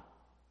hard.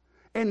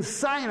 And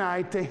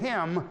Sinai to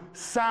him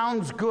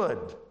sounds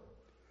good.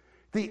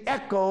 The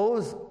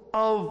echoes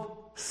of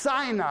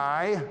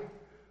Sinai,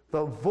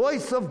 the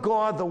voice of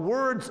God, the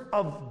words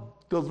of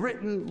the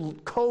written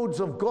codes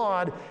of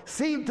God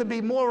seem to be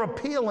more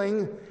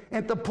appealing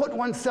and to put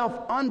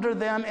oneself under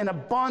them in a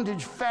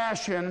bondage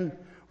fashion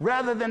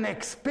rather than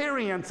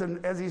experience.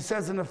 And as he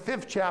says in the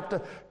 5th chapter,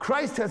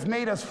 Christ has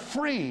made us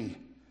free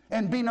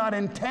and be not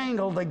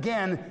entangled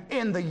again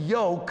in the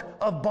yoke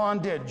of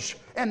bondage.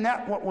 And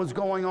that's what was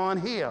going on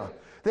here.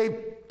 They've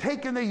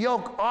taken the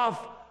yoke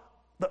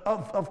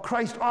of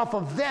Christ off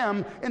of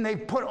them, and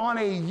they've put on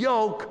a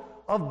yoke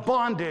of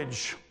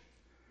bondage.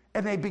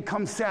 And they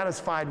become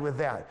satisfied with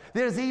that.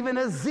 There's even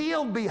a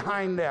zeal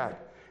behind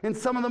that. And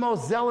some of the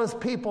most zealous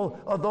people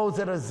are those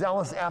that are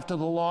zealous after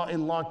the law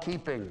in law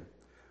keeping.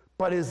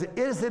 But is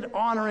it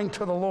honoring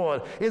to the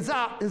Lord? Is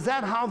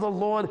that how the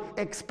Lord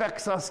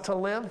expects us to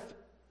live?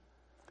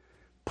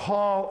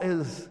 Paul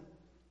is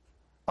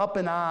up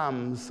in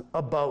arms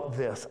about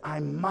this.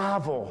 I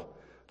marvel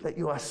that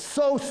you are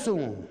so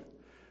soon.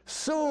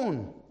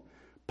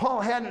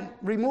 Paul hadn't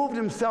removed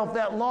himself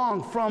that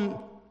long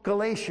from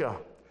Galatia.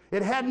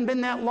 It hadn't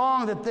been that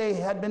long that they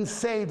had been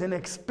saved and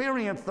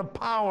experienced the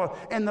power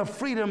and the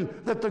freedom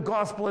that the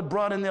gospel had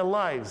brought in their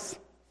lives.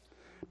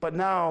 But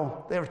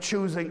now they're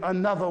choosing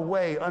another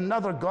way,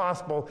 another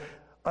gospel,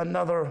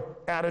 another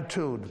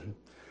attitude.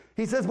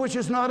 He says, which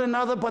is not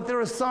another, but there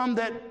are some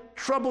that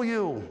trouble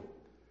you.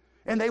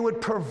 And they would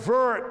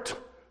pervert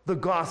the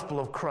gospel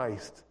of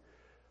Christ.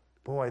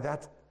 Boy,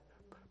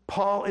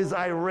 Paul is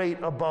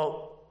irate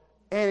about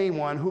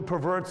anyone who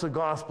perverts the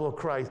gospel of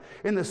Christ.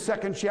 In the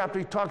 2nd chapter,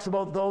 he talks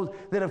about those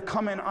that have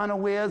come in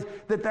unawares,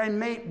 that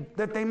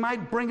they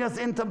might bring us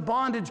into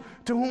bondage,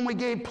 to whom we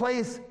gave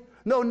place,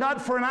 no,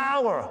 not for an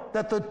hour,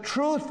 that the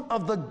truth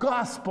of the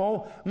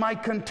gospel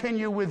might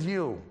continue with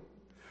you.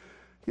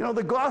 You know,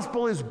 the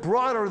gospel is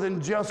broader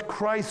than just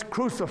Christ's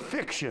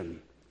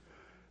crucifixion.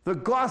 The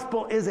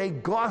gospel is a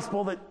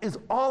gospel that is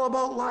all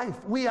about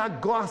life. We are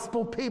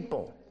gospel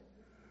people.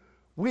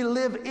 We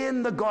live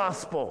in the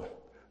gospel.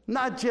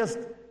 Not just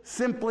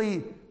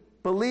simply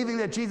believing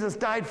that Jesus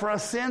died for our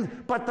sins,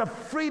 but the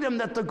freedom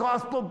that the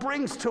gospel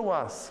brings to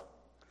us.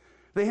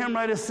 The hymn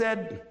writer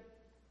said,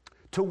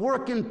 to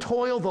work and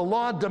toil the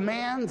law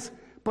demands,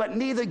 but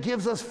neither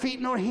gives us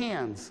feet nor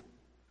hands.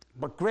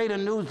 But greater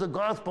news the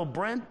gospel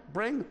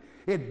bring,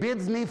 it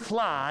bids me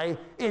fly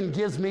and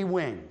gives me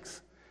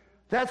wings.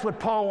 That's what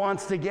Paul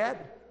wants to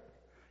get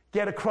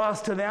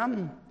across to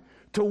them.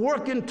 To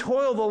work and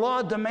toil the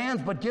law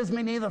demands, but gives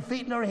me neither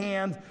feet nor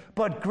hands.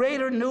 But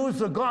greater news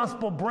the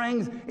gospel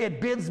brings,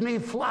 it bids me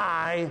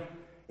fly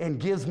and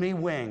gives me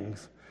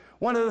wings.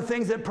 One of the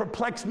things that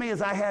perplexed me,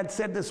 as I had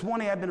said this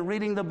morning, I've been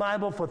reading the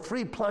Bible for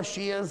 3+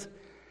 years,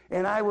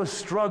 and I was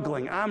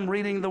struggling. I'm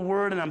reading the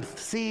Word, and I'm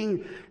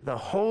seeing the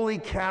holy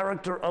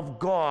character of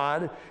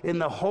God in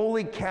the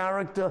holy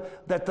character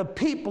that the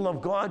people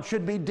of God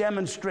should be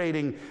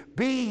demonstrating.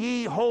 Be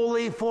ye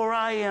holy, for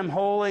I am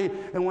holy.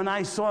 And when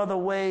I saw the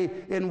way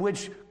in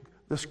which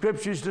the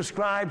Scriptures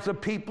describes the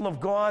people of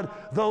God,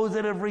 those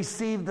that have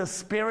received the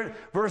Spirit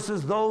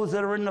versus those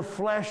that are in the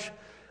flesh,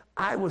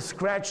 I was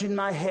scratching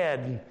my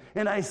head.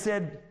 And I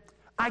said,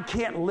 I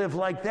can't live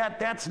like that.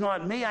 That's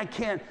not me. I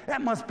can't.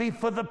 That must be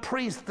for the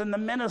priests and the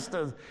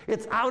ministers.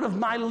 It's out of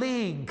my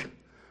league.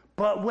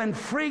 But when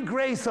free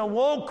grace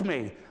awoke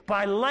me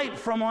by light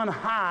from on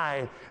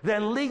high,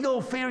 then legal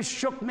fears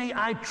shook me,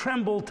 I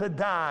trembled to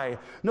die.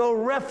 No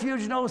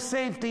refuge, no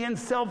safety in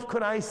self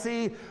could I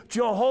see.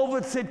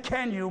 Jehovah said,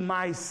 can you,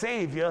 my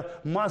Savior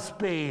must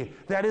be.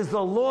 That is,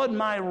 the Lord,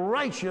 my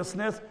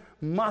righteousness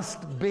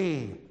must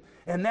be.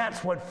 And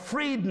that's what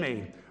freed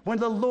me. When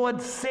the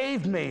Lord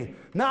saved me,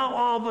 now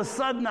all of a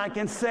sudden I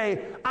can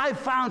say, I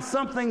found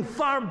something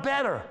far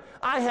better.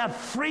 I have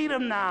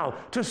freedom now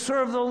to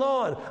serve the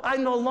Lord.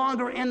 I'm no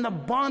longer in the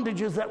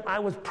bondages that I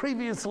was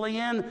previously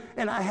in,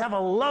 and I have a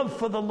love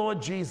for the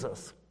Lord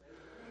Jesus.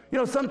 You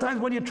know,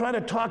 sometimes when you try to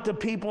talk to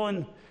people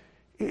and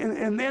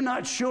they're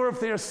not sure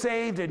if they're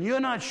saved, and you're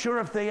not sure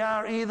if they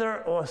are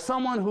either, or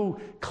someone who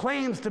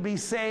claims to be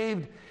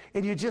saved,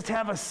 and you just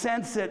have a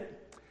sense that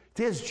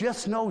there's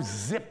just no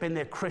zip in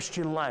their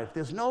Christian life.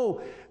 There's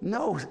no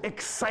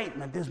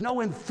excitement. There's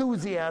no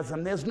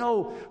enthusiasm. There's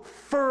no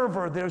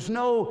fervor. There's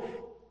no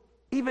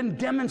even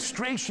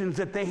demonstrations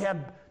that they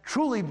have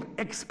truly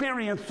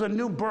experienced a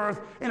new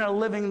birth and are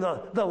living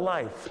the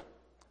life.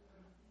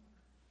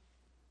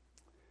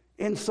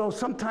 And so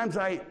sometimes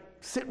I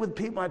sit with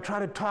people, I try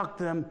to talk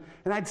to them,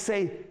 and I'd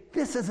say,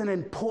 this is an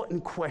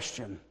important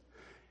question.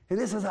 And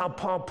this is how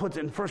Paul puts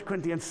it in 1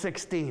 Corinthians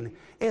 16.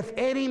 If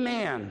any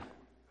man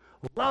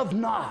love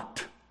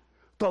not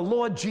the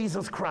Lord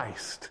Jesus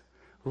Christ,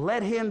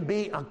 let him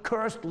be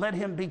accursed, let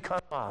him be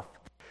cut off.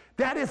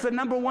 That is the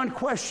number one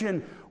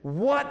question.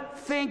 What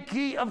think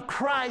ye of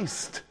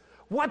Christ?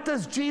 What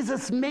does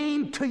Jesus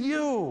mean to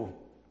you?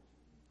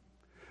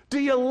 Do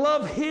you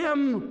love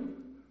him?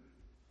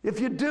 If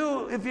you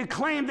do, if you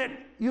claim that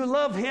you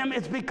love him,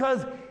 it's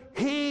because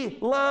he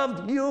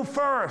loved you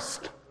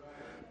first.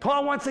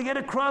 Paul wants to get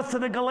across to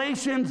the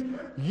Galatians,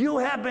 you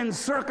have been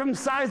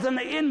circumcised in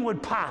the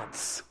inward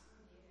parts.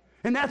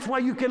 And that's why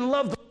you can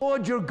love the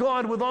Lord your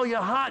God with all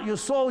your heart, your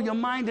soul, your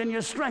mind, and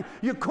your strength.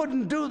 You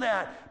couldn't do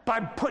that by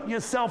putting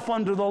yourself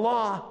under the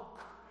law.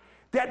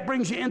 That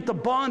brings you into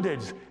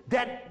bondage.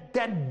 That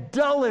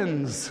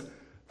dullens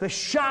the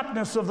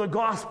sharpness of the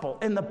gospel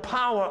and the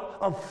power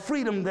of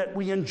freedom that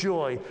we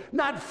enjoy.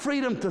 Not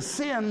freedom to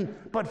sin,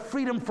 but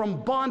freedom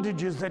from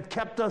bondages that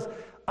kept us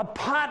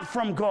apart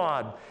from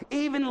God,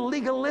 even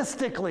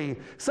legalistically.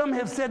 Some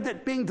have said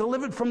that being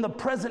delivered from the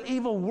present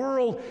evil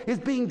world is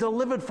being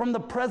delivered from the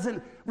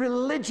present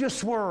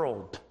religious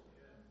world,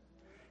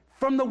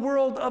 from the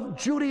world of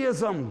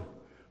Judaism,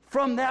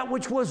 from that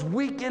which was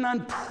weak and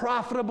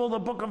unprofitable. The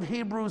book of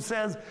Hebrews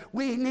says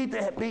we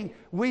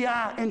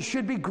are and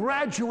should be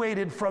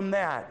graduated from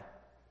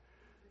that.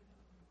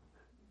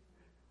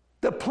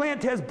 The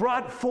plant has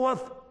brought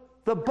forth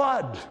the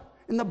bud,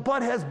 and the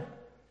bud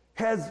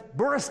has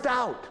burst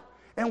out,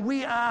 and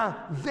we are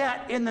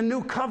that in the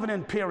new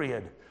covenant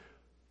period.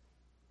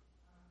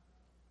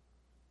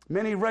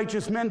 Many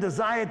righteous men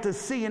desired to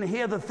see and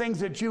hear the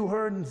things that you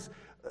heard,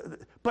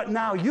 but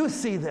now you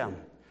see them.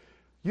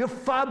 You're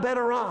far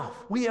better off.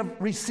 We have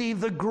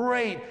received the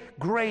great,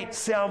 great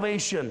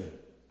salvation.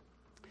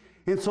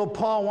 And so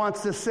Paul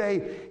wants to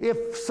say,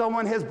 if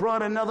someone has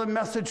brought another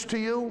message to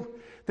you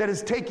that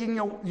is taking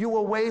you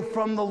away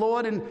from the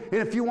Lord, and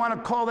if you want to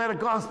call that a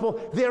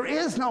gospel, there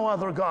is no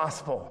other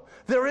gospel.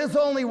 There is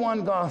only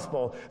one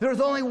gospel.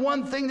 There's only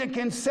one thing that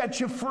can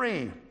set you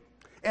free,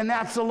 and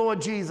that's the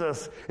Lord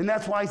Jesus. And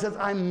that's why he says,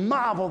 I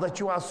marvel that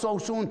you are so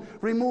soon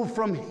removed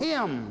from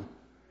him.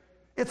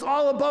 It's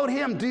all about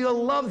him. Do you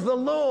love the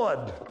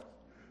Lord?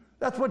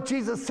 That's what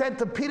Jesus said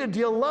to Peter. Do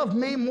you love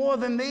me more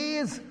than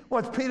these?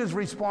 What's Peter's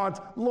response?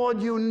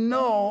 Lord, you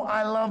know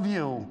I love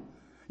you.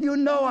 You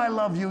know I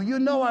love you. You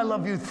know I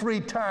love you 3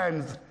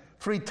 times.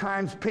 3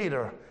 times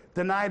Peter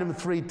denied him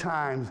 3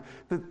 times.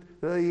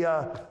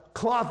 The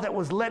cloth that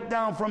was let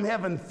down from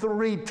heaven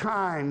 3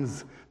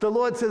 times. The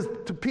Lord says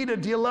to Peter,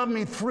 do you love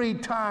me 3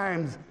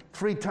 times?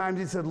 3 times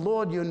he said,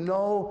 Lord, you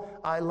know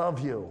I love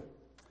you.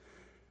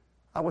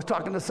 I was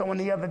talking to someone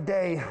the other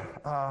day,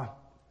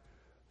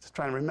 just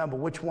trying to remember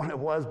which one it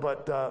was,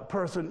 but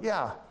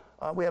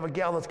we have a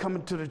gal that's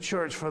coming to the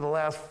church for the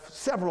last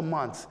several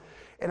months,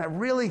 and I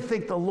really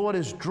think the Lord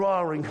is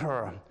drawing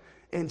her,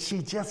 and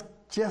she just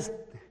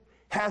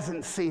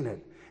hasn't seen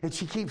it, and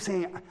she keeps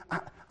saying,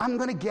 I'm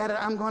going to get it,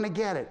 I'm going to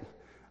get it.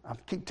 I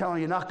keep telling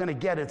you, you're not going to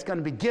get it, it's going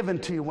to be given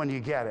to you when you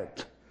get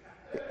it.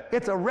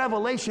 It's a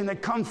revelation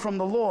that comes from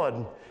the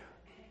Lord.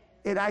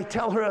 And I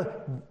tell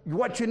her,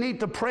 what you need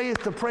to pray is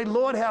to pray,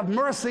 Lord, have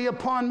mercy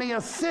upon me, a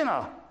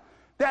sinner.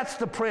 That's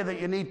the prayer that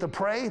you need to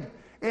pray.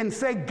 And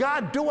say,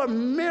 God, do a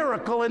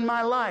miracle in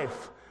my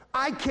life.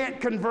 I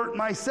can't convert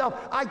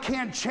myself. I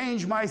can't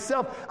change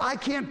myself. I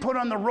can't put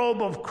on the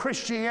robe of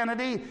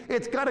Christianity.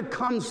 It's got to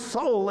come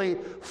solely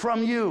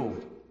from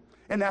you.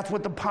 And that's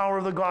what the power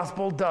of the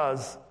gospel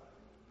does.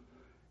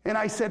 And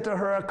I said to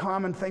her a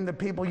common thing that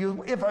people use,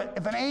 if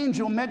an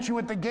angel met you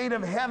at the gate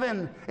of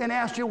heaven and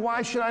asked you,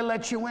 why should I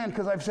let you in?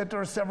 Because I've said to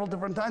her several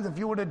different times, if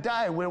you were to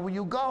die, where will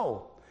you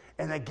go?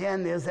 And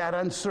again, there's that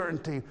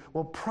uncertainty.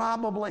 Well,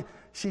 probably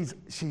she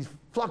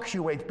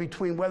fluctuates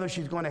between whether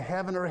she's going to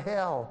heaven or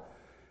hell.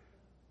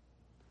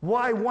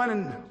 Why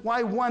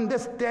one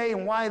this day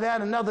and why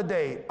that another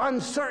day?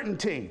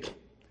 Uncertainty.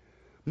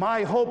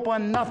 My hope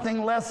on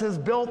nothing less is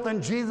built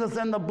than Jesus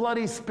and the blood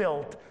he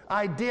spilt.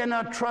 I dare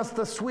not trust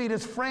the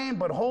sweetest frame,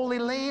 but wholly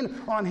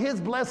lean on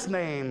his blessed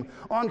name.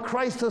 On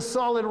Christ the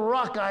solid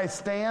rock I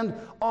stand.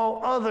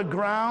 All other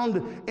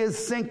ground is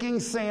sinking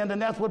sand.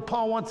 And that's what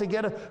Paul wants to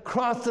get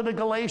across to the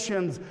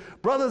Galatians.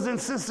 Brothers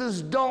and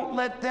sisters, don't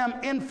let them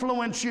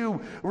influence you.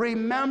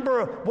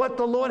 Remember what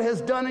the Lord has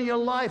done in your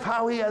life,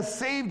 how he has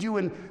saved you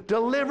and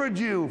delivered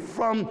you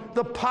from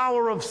the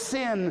power of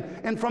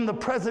sin and from the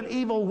present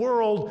evil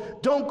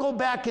world. Don't go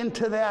back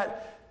into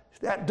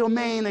that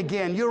domain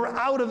again. You're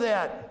out of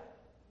that.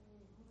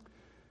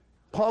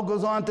 Paul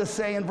goes on to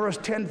say in verse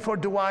 10, for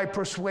do I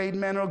persuade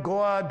men or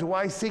God? Do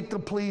I seek to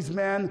please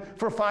men?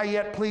 For if I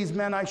yet please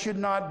men, I should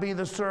not be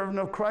the servant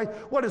of Christ.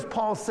 What is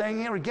Paul saying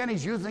here? Again,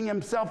 he's using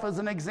himself as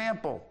an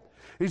example.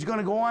 He's going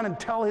to go on and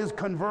tell his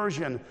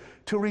conversion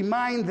to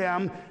remind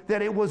them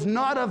that it was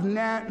not of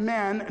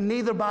man,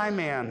 neither by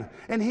man.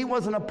 And he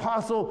was an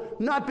apostle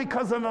not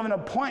because of an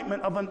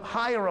appointment of a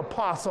higher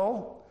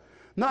apostle,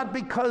 not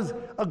because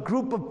a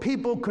group of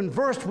people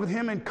conversed with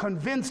him and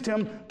convinced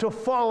him to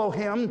follow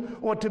him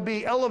or to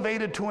be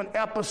elevated to an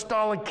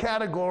apostolic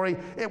category.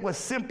 It was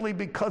simply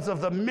because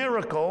of the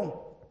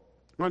miracle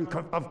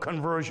of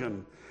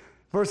conversion.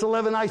 Verse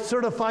 11, I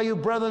certify you,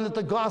 brethren, that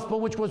the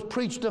gospel which was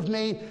preached of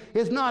me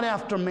is not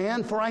after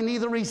man, for I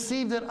neither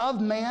received it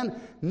of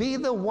man,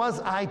 neither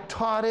was I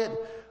taught it,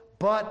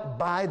 but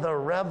by the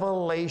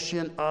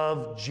revelation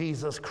of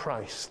Jesus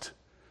Christ.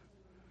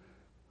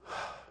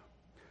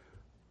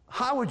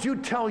 How would you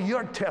tell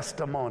your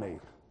testimony?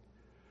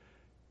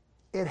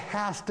 It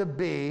has to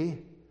be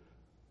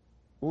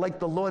like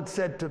the Lord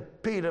said to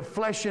Peter,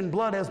 flesh and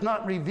blood has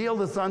not revealed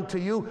this unto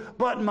you,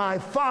 but my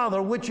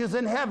Father which is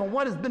in heaven.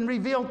 What has been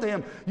revealed to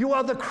him? You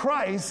are the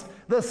Christ,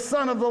 the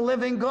Son of the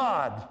living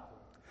God.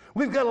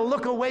 We've got to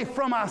look away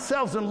from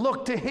ourselves and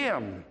look to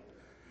him.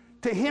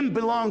 To him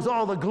belongs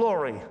all the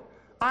glory.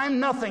 I'm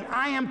nothing.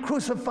 I am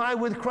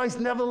crucified with Christ.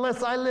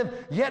 Nevertheless I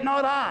live, yet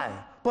not I,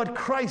 but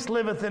Christ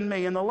liveth in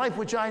me. In the life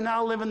which I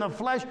now live in the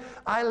flesh,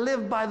 I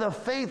live by the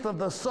faith of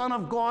the Son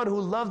of God who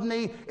loved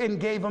me and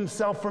gave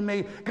himself for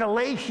me.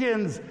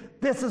 Galatians,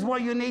 this is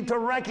what you need to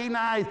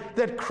recognize,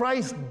 that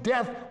Christ's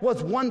death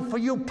was one for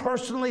you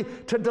personally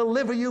to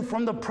deliver you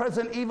from the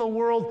present evil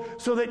world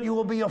so that you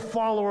will be a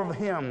follower of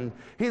him.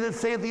 He that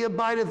saith he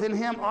abideth in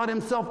him ought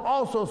himself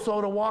also so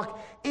to walk,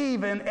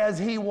 even as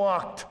he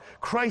walked.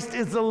 Christ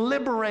is the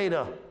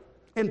liberator,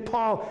 and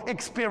Paul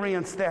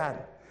experienced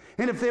that.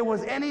 And if there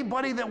was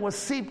anybody that was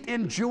steeped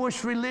in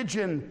Jewish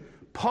religion,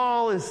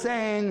 Paul is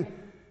saying,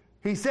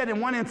 he said in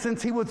one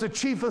instance he was the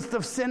chiefest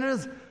of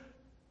sinners,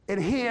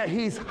 and here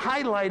he's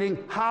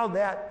highlighting how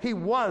that he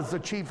was the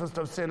chiefest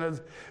of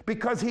sinners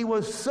because he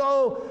was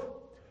so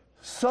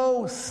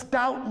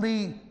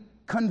stoutly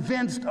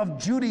convinced of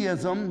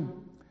Judaism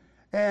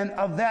and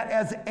of that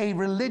as a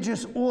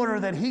religious order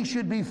that he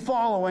should be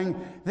following,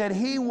 that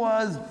he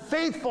was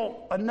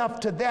faithful enough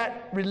to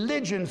that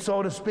religion,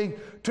 so to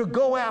speak, to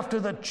go after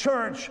the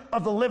church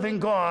of the living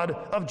God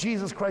of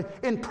Jesus Christ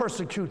and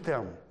persecute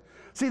them.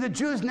 See, the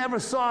Jews never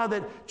saw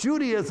that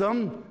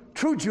Judaism,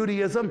 true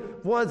Judaism,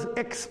 was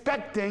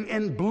expecting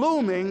and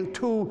blooming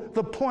to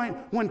the point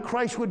when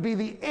Christ would be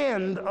the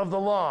end of the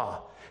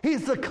law.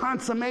 He's the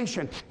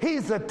consummation.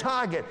 He's the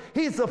target.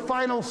 He's the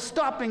final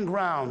stopping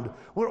ground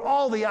where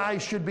all the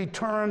eyes should be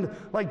turned,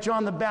 like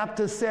John the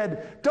Baptist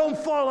said, don't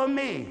follow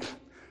me.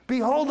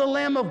 Behold the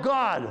Lamb of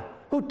God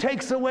who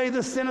takes away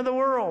the sin of the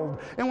world.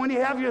 And when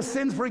you have your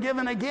sins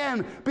forgiven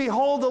again,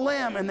 behold the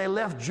Lamb. And they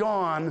left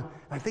John.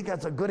 I think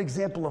that's a good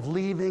example of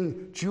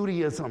leaving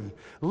Judaism,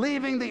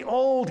 leaving the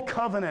old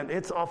covenant.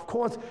 It's, of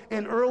course,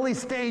 in early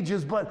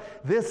stages,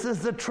 but this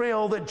is the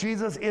trail that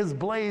Jesus is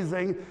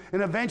blazing.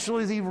 And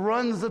eventually, as he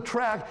runs the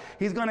track,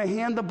 he's going to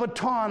hand the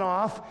baton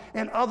off,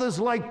 and others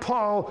like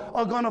Paul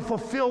are going to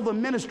fulfill the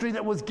ministry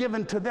that was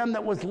given to them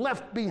that was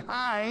left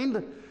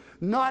behind,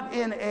 not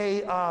in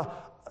a...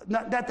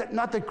 Not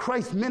that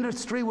Christ's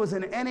ministry was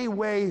in any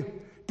way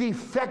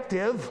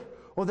defective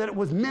or that it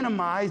was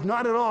minimized,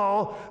 not at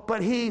all,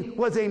 but he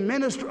was a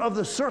minister of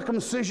the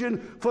circumcision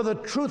for the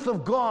truth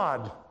of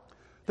God,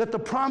 that the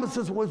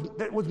promises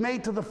that was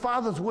made to the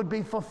fathers would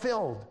be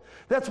fulfilled.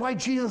 That's why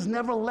Jesus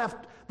never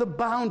left the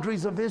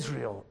boundaries of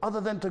Israel,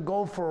 other than to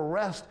go for a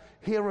rest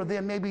here or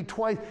there, maybe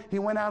twice. He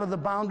went out of the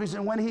boundaries,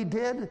 and when he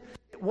did,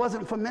 it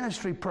wasn't for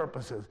ministry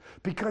purposes,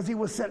 because he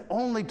was sent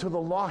only to the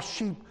lost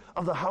sheep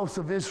of the house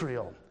of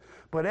Israel.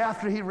 But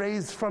after he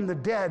raised from the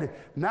dead,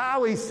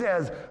 now he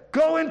says,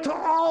 go into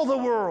all the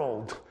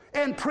world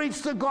and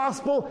preach the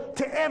gospel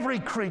to every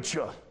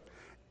creature.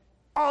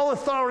 All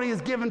authority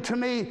is given to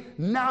me.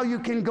 Now you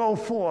can go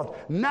forth.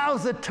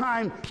 Now's the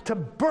time to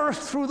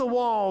burst through the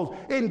walls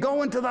and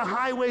go into the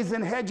highways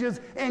and hedges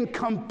and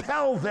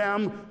compel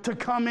them to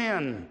come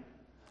in.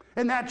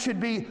 And that should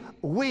be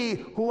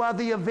we who are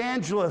the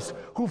evangelists,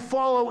 who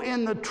follow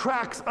in the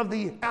tracks of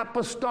the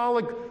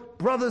apostolic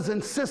brothers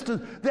and sisters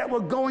that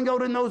were going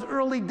out in those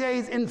early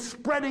days and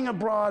spreading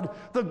abroad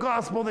the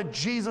gospel that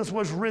Jesus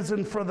was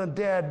risen from the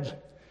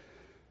dead.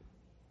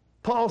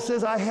 Paul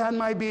says, I had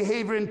my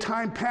behavior in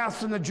time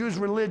past in the Jews'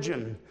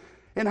 religion,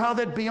 and how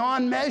that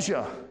beyond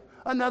measure,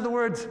 in other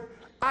words,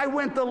 I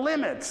went the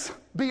limits,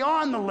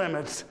 beyond the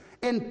limits,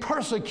 in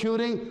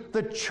persecuting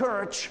the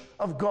church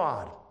of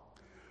God.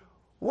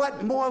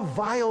 What more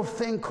vile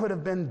thing could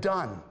have been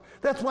done?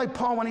 That's why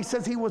Paul, when he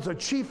says he was the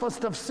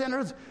chiefest of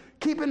sinners,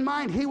 keep in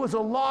mind he was a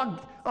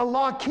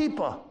law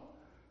keeper.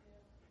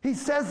 He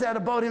says that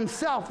about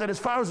himself, that as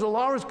far as the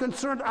law is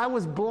concerned, I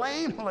was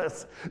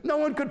blameless. No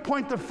one could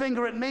point the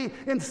finger at me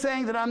in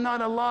saying that I'm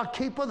not a law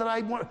keeper, that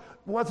I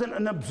wasn't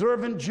an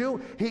observant Jew.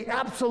 He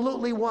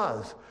absolutely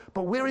was.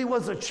 But where he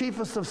was the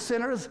chiefest of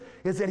sinners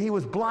is that he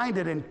was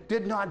blinded and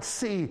did not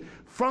see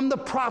from the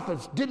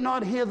prophets, did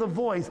not hear the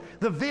voice.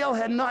 The veil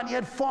had not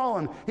yet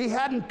fallen. He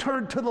hadn't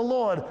turned to the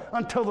Lord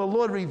until the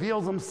Lord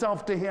reveals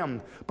himself to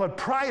him. But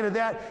prior to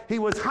that, he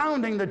was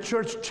hounding the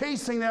church,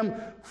 chasing them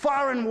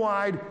far and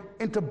wide,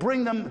 and to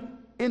bring them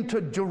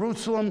into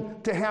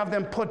Jerusalem to have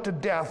them put to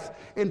death.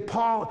 And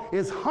Paul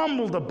is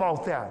humbled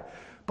about that.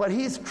 But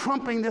he's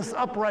trumping this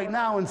up right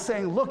now and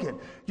saying, look it,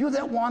 you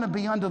that want to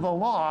be under the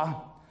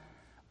law,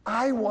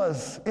 I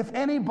was, if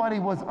anybody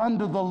was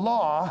under the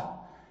law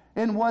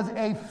and was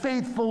a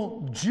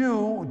faithful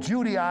Jew,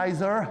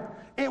 Judaizer,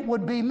 it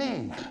would be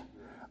me.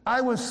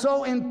 I was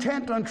so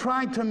intent on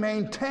trying to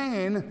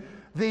maintain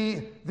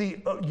the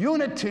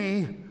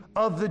unity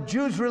of the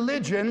Jews'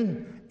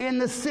 religion in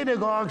the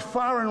synagogues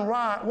far and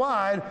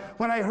wide.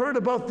 When I heard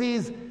about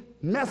these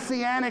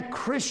Messianic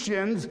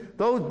Christians,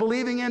 those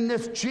believing in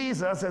this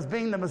Jesus as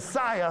being the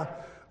Messiah,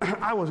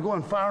 I was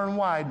going far and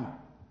wide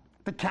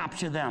to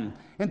capture them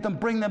and to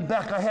bring them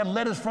back. I had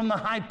letters from the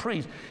high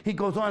priest. He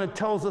goes on and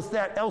tells us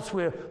that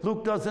elsewhere.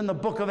 Luke does in the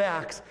book of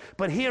Acts.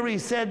 But here he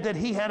said that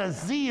he had a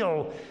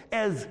zeal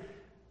as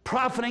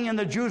profiting in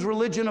the Jews'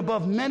 religion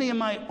above many of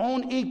my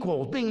own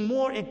equals, being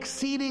more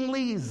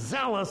exceedingly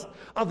zealous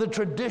of the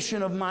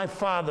tradition of my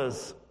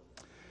fathers.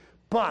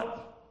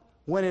 But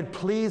when it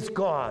pleased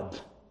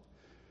God,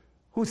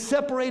 who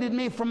separated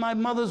me from my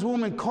mother's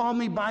womb and called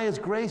me by his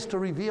grace to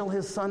reveal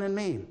his Son in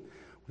me,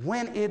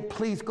 when it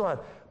pleased God.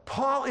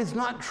 Paul is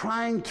not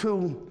trying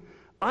to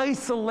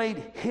isolate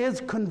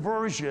his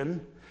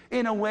conversion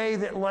in a way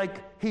that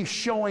like he's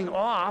showing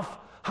off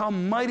how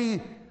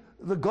mighty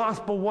the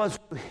gospel was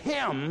to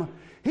him.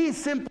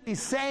 He's simply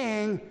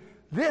saying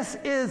this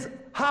is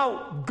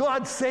how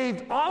God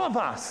saved all of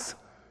us,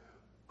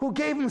 who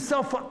gave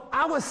himself for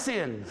our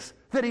sins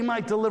that he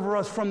might deliver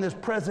us from this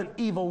present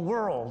evil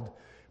world.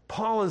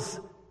 Paul is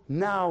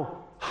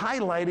now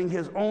highlighting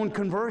his own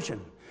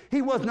conversion.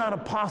 He was not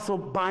apostle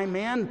by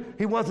man.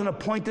 He wasn't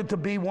appointed to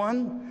be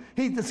one.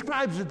 He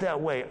describes it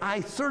that way.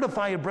 I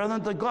certify you,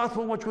 brethren, the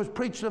gospel which was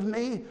preached of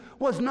me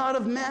was not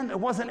of men. It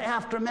wasn't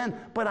after men,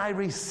 but I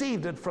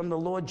received it from the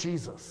Lord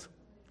Jesus.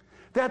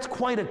 That's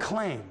quite a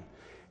claim.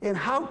 And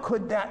how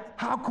could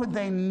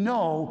they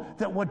know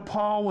that what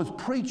Paul was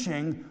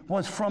preaching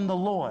was from the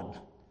Lord?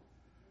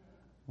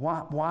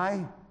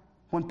 Why?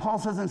 When Paul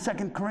says in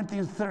 2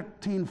 Corinthians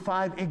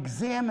 13:5,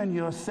 examine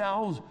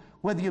yourselves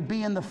whether you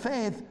be in the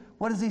faith,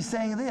 what is he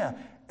saying there?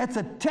 It's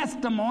a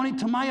testimony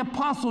to my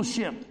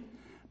apostleship.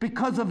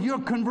 Because of your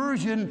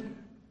conversion,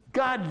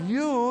 God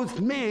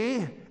used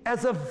me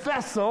as a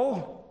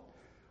vessel,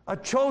 a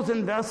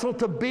chosen vessel,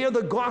 to bear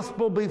the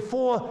gospel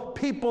before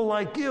people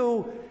like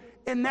you,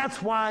 and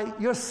that's why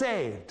you're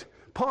saved.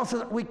 Paul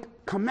says we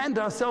commend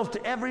ourselves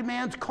to every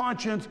man's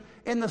conscience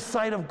in the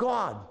sight of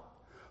God.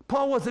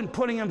 Paul wasn't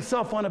putting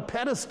himself on a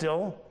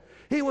pedestal.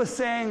 He was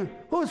saying,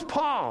 who's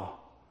Paul?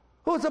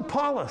 Who's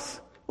Apollos?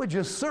 We're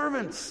just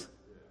servants.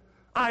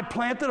 I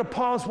planted,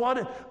 Apollos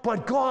watered,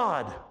 but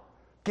God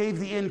gave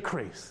the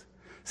increase.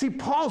 See,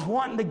 Paul's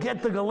wanting to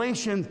get the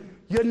Galatians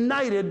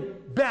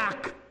united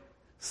back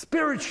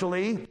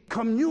spiritually,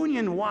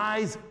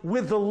 communion-wise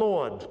with the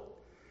Lord.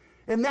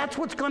 And that's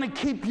what's going to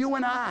keep you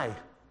and I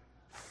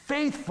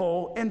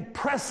faithful and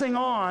pressing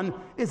on,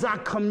 is our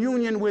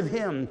communion with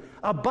him.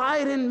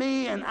 Abide in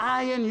me and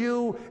I in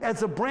you,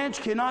 as a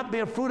branch cannot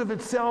bear fruit of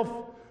itself,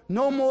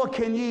 no more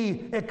can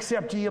ye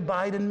except ye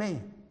abide in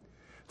me.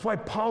 That's why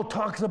Paul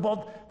talks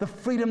about the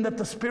freedom that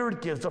the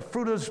Spirit gives. The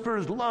fruit of the Spirit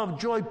is love,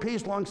 joy,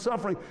 peace,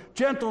 long-suffering,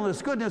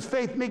 gentleness, goodness,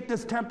 faith,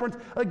 meekness, temperance.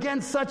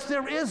 Against such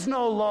there is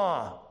no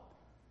law.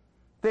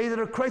 They that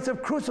are Christ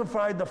have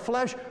crucified the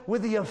flesh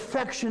with the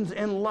affections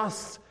and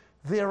lusts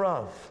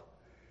thereof.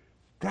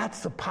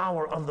 That's the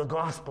power of the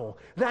gospel.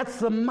 That's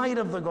the might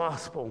of the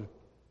gospel.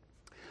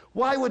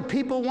 Why would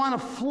people want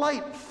to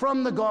flight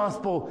from the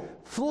gospel,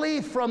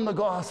 flee from the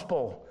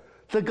gospel?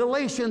 The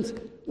Galatians,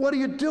 what are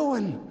you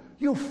doing?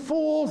 You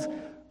fools,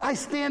 I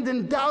stand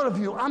in doubt of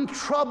you. I'm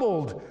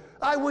troubled.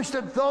 I wish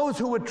that those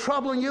who were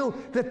troubling you,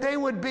 that they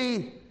would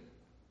be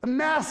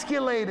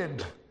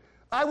emasculated.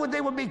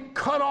 They would be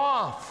cut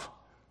off.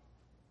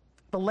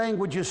 The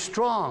language is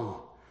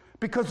strong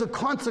because the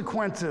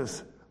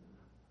consequences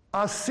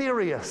are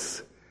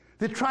serious.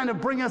 They're trying to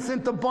bring us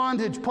into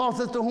bondage. Paul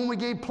says, to whom we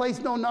gave place,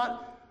 we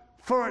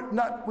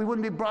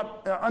wouldn't be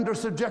brought under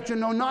subjection,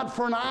 no, not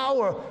for an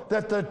hour,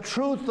 that the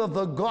truth of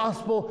the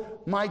gospel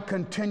might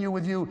continue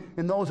with you.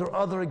 And those are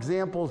other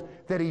examples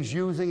that he's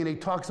using. And he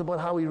talks about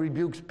how he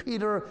rebukes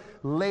Peter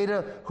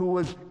later, who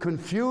was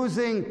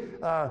confusing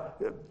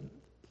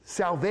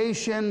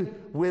salvation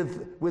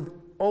with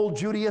old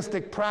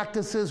Judaistic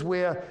practices,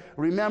 where,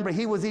 remember,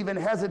 he was even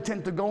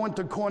hesitant to go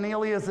into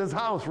Cornelius'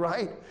 house,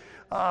 right?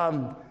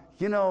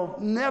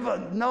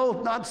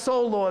 Not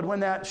so, Lord, when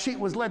that sheet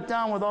was let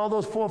down with all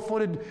those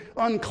four-footed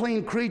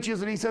unclean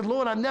creatures. And he said,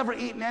 Lord, I've never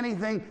eaten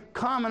anything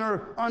common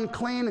or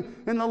unclean.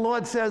 And the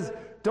Lord says,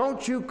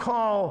 don't you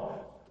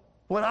call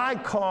what I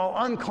call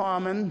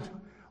uncommon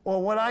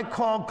or what I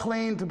call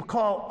clean to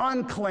call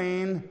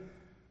unclean.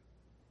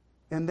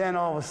 And then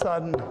all of a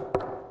sudden,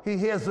 he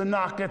hears the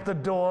knock at the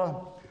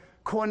door.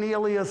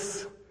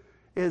 Cornelius,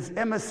 his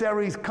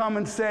emissaries come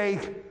and say,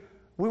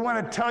 we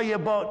want to tell you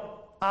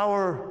about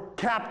our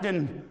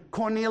captain,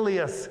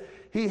 Cornelius.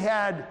 He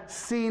had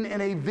seen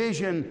in a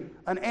vision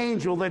an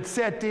angel that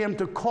said to him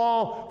to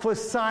call for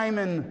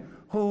Simon,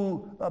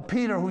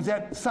 Peter, who's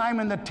at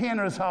Simon the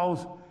tanner's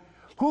house,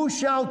 who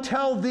shall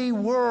tell thee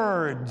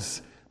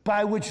words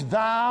by which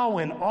thou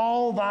and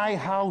all thy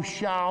house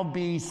shall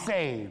be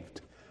saved.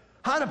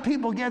 How do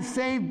people get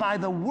saved? By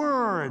the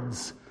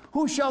words.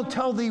 Who shall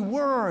tell thee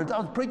words? I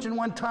was preaching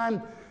one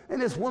time,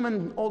 and this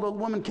older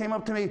woman came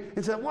up to me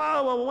and said,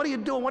 "Whoa, what are you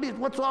doing?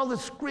 What's all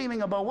this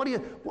screaming about?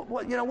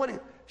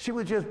 She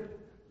was just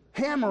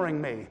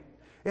hammering me.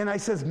 And I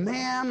says,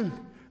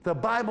 ma'am, the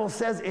Bible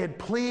says it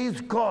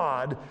pleased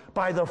God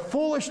by the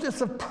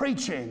foolishness of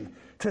preaching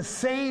to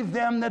save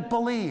them that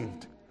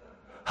believed.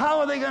 How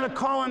are they going to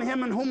call on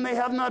him in whom they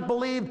have not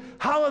believed?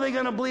 How are they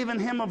going to believe in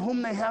him of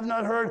whom they have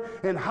not heard?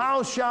 And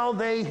how shall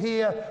they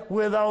hear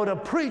without a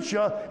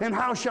preacher? And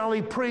how shall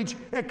he preach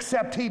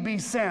except he be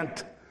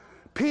sent?"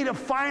 Peter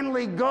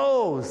finally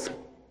goes,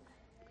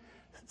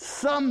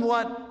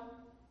 somewhat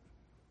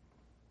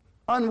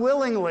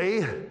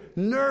unwillingly,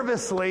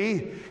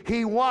 nervously.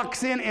 He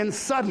walks in, and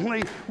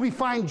suddenly we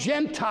find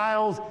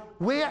Gentiles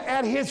where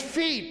at his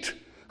feet.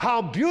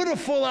 How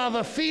beautiful are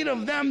the feet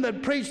of them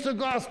that preach the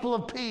gospel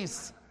of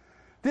peace.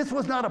 This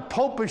was not a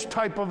popish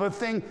type of a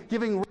thing,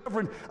 giving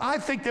reverence. I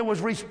think there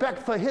was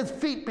respect for his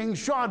feet being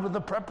shod with the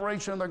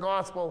preparation of the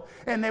gospel.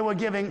 And they were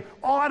giving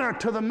honor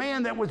to the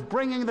man that was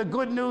bringing the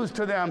good news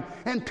to them.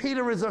 And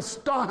Peter is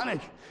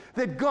astonished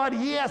that God,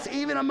 yes,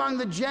 even among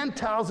the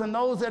Gentiles and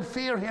those that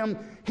fear him,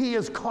 he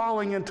is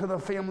calling into the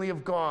family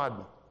of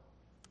God.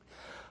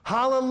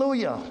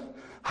 Hallelujah.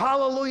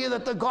 Hallelujah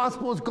that the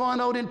gospel has gone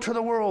out into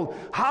the world.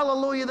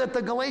 Hallelujah that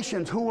the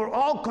Galatians, who were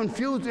all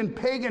confused in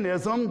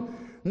paganism,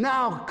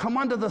 now come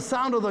under the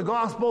sound of the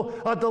gospel,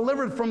 are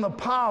delivered from the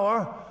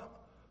power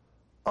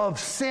of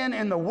sin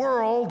in the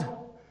world,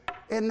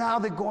 and now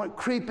they're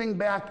creeping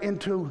back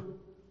into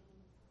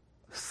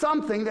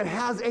something that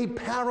has a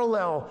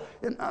parallel.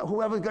 And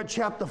whoever's got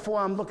chapter 4,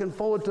 I'm looking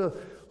forward to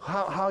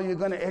how you're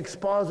going to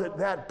exposit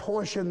that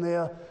portion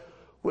there,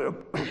 where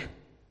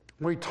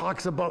he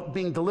talks about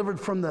being delivered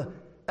from the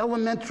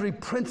elementary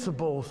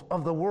principles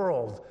of the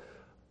world.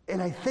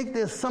 And I think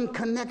there's some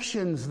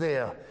connections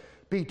there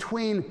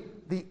between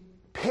the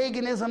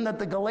paganism that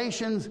the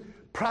Galatians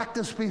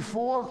practiced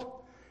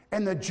before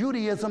and the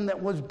Judaism that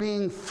was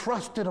being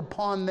thrusted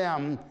upon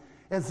them,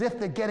 as if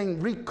they're getting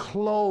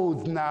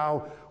reclothed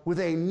now with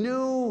a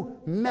new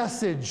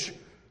message.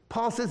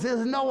 Paul says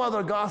there's no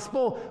other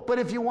gospel, but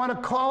if you want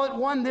to call it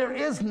one, there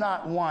is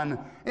not one.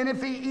 And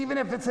even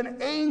if it's an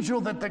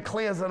angel that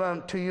declares it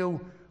unto you,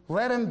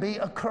 let him be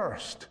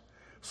accursed.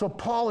 So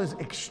Paul is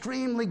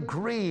extremely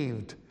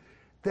grieved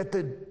that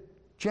the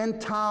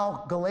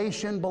Gentile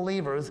Galatian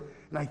believers,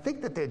 and I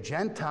think that they're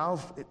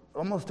Gentiles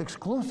almost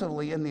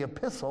exclusively in the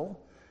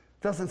epistle.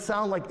 Doesn't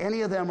sound like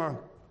any of them are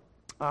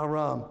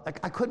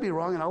I could be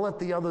wrong, and I'll let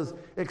the others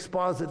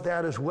exposit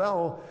that as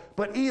well.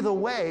 But either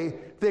way,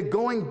 they're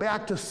going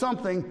back to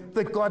something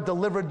that God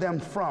delivered them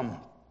from.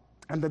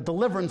 And the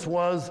deliverance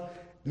was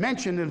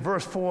mentioned in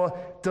verse 4,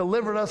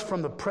 delivered us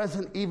from the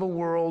present evil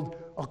world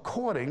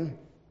according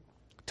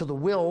to the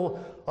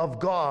will of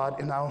God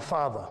and our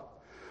Father.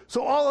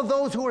 So all of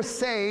those who were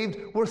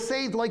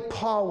saved like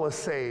Paul was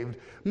saved,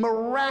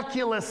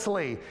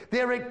 miraculously.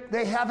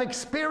 They have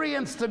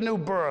experienced a new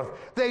birth.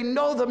 They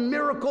know the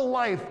miracle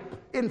life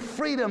in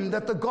freedom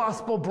that the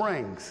gospel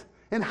brings.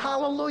 And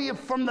hallelujah,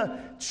 from the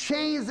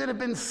chains that have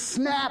been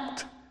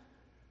snapped,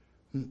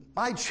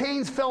 my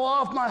chains fell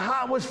off, my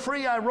heart was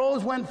free, I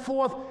rose, went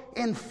forth,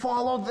 and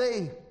followed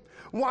thee.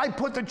 Why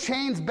put the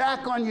chains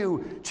back on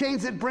you?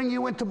 Chains that bring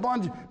you into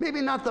bondage.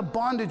 Maybe not the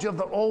bondage of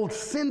the old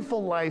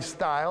sinful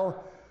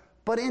lifestyle,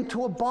 but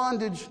into a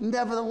bondage,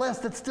 nevertheless,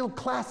 that's still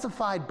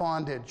classified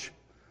bondage.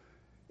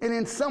 And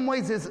in some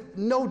ways, there's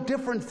no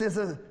difference. There's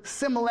a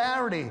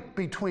similarity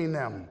between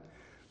them.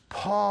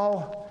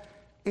 Paul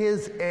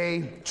is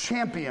a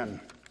champion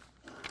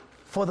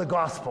for the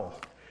gospel.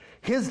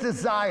 His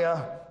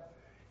desire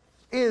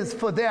is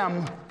for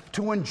them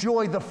to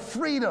enjoy the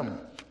freedom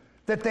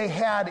that they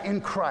had in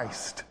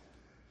Christ.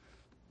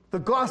 The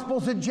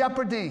gospel's in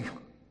jeopardy,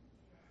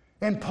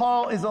 and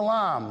Paul is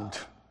alarmed.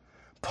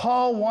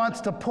 Paul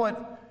wants to put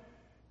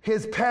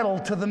his pedal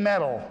to the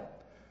metal.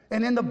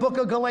 And in the book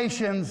of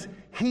Galatians,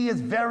 he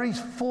is very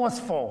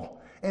forceful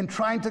in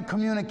trying to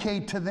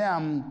communicate to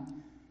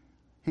them,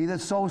 he that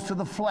sows to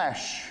the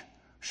flesh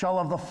shall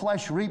of the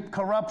flesh reap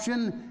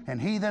corruption,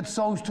 and he that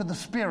sows to the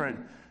Spirit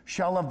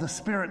shall of the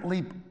Spirit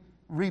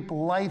reap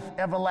life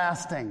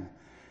everlasting.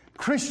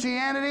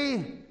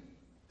 Christianity,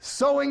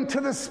 sowing to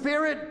the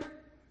Spirit.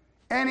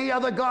 Any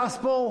other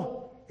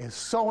gospel is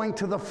sowing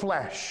to the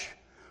flesh.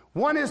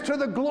 One is to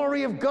the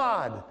glory of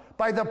God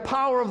by the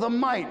power of the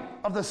might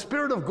of the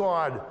Spirit of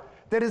God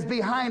that is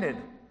behind it.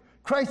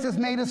 Christ has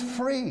made us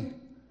free.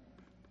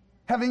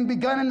 Having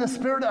begun in the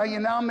Spirit, are you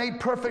now made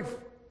perfect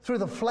through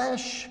the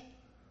flesh?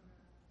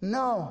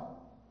 No.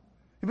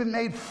 You've been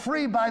made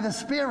free by the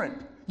Spirit.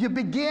 You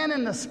began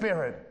in the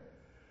Spirit.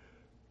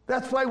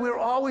 That's why we're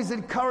always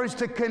encouraged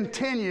to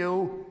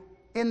continue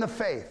in the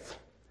faith.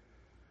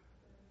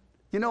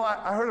 You know,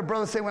 I heard a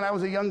brother say when I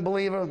was a young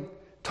believer,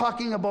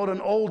 talking about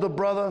an older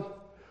brother,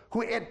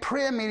 who at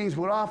prayer meetings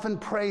would often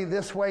pray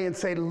this way and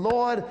say,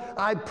 Lord,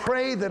 I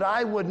pray that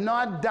I would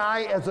not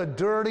die as a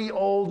dirty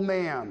old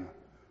man.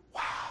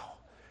 Wow.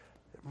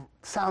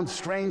 Sounds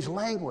strange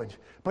language,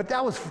 but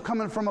that was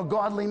coming from a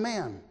godly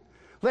man.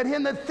 Let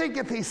him that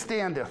thinketh he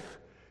standeth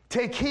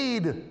take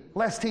heed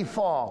lest he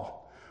fall.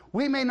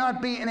 We may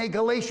not be in a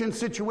Galatian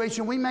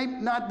situation. We may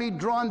not be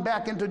drawn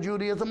back into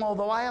Judaism,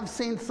 although I have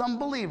seen some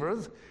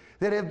believers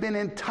that have been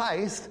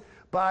enticed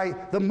by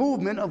the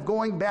movement of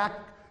going back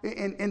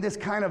in this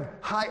kind of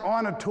high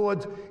honor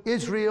towards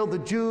Israel, the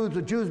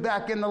Jews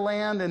back in the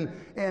land,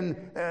 and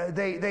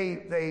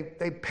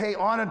they pay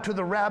honor to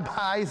the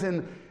rabbis,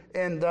 and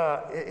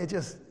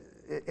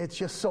it's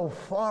just so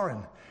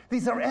foreign.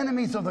 These are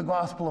enemies of the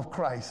gospel of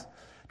Christ.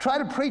 Try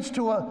to preach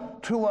to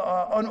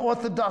an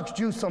Orthodox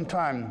Jew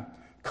sometime.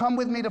 Come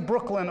with me to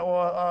Brooklyn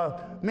or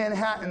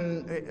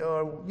Manhattan,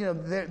 or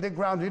their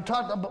grounds. You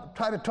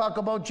try to talk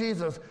about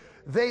Jesus.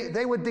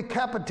 They would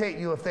decapitate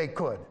you if they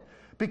could,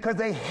 because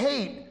they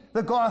hate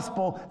the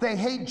gospel. They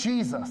hate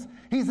Jesus.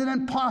 He's an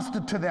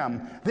impostor to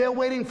them. They're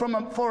waiting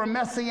for a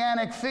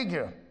messianic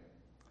figure.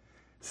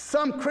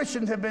 Some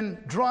Christians have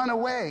been drawn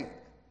away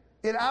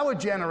in our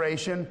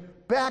generation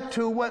back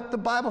to what the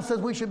Bible says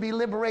we should be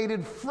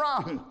liberated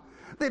from.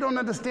 They don't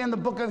understand the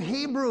book of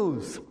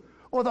Hebrews,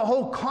 or the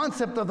whole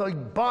concept of the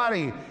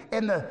body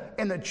and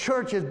the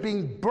church is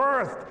being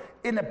birthed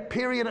in a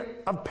period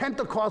of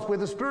Pentecost, where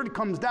the Spirit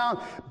comes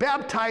down,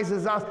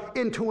 baptizes us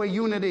into a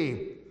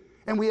unity.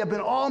 And we have been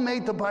all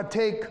made to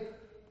partake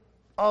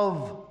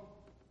of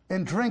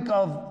and drink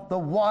of the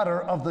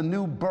water of the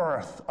new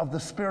birth of the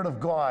Spirit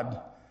of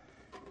God.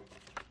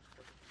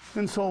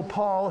 And so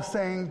Paul is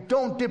saying,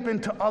 don't dip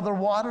into other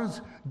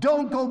waters.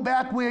 Don't go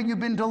back where you've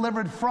been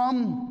delivered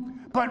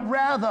from, but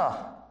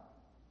rather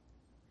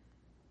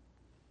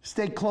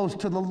stay close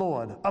to the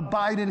Lord.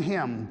 Abide in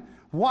Him.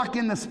 Walk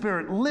in the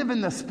Spirit. Live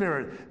in the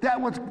Spirit.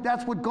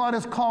 That's what God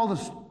has called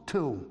us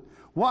to.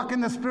 Walk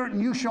in the Spirit,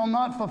 and you shall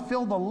not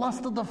fulfill the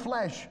lust of the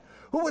flesh.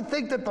 Who would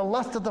think that the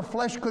lust of the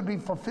flesh could be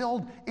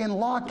fulfilled in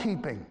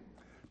law-keeping?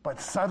 But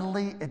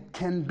subtly it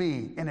can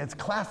be, and it's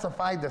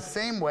classified the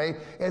same way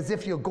as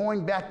if you're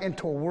going back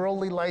into a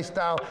worldly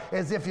lifestyle,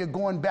 as if you're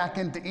going back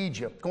into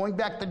Egypt. Going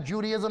back to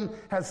Judaism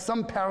has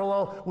some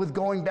parallel with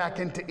going back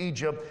into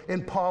Egypt.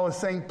 And Paul is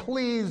saying,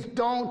 please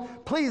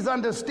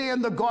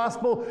understand the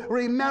gospel.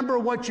 Remember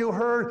what you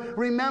heard.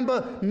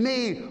 Remember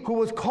me, who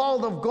was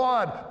called of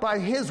God by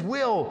His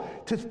will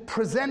to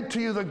present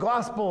to you the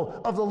gospel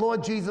of the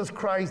Lord Jesus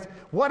Christ,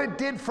 what it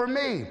did for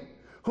me,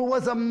 who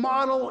was a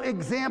model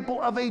example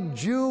of a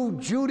Jew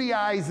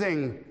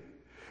Judaizing.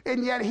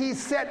 And yet He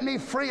set me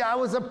free. I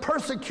was a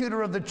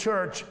persecutor of the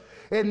church,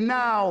 and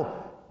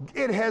now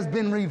it has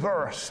been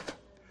reversed.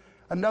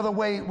 Another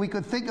way we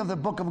could think of the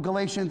book of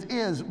Galatians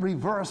is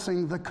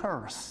reversing the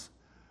curse.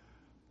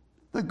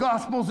 The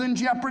gospel's in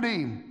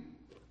jeopardy.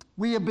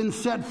 We have been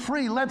set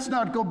free. Let's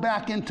not go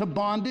back into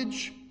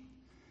bondage.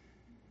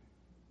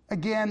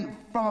 Again,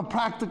 from a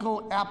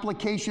practical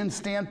application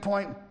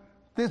standpoint,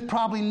 there's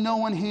probably no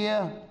one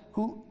here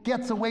who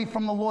gets away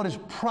from the Lord is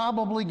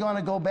probably going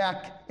to go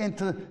back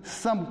into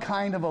some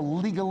kind of a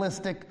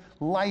legalistic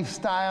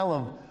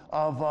lifestyle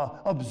of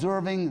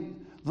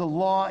observing the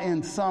law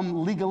in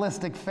some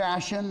legalistic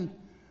fashion.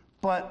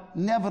 But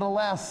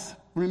nevertheless,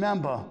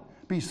 remember,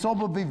 be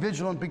sober, be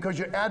vigilant, because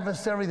your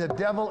adversary, the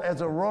devil,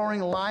 as a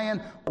roaring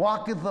lion,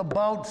 walketh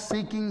about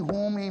seeking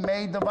whom he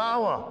may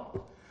devour.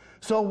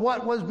 So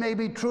what was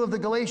maybe true of the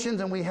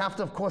Galatians, and we have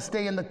to, of course,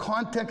 stay in the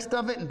context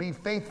of it and be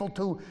faithful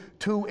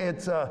to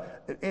its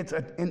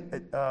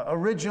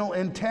original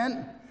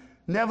intent.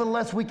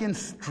 Nevertheless, we can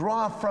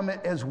draw from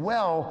it as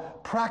well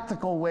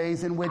practical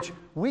ways in which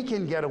we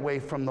can get away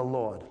from the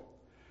Lord.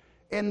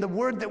 And the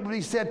word that would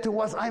be said to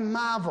us, I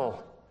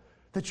marvel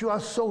that you are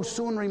so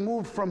soon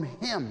removed from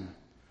Him.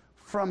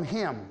 From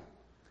Him.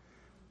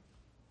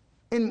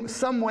 In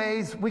some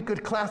ways, we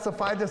could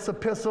classify this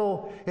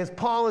epistle as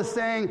Paul is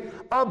saying,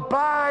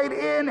 abide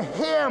in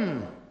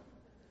him,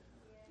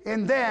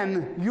 and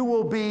then you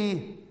will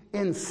be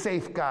in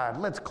safeguard.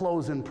 Let's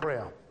close in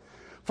prayer.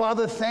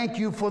 Father, thank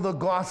you for the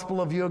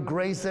gospel of your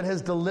grace that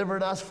has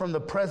delivered us from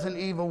the present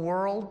evil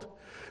world,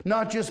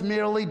 not just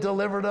merely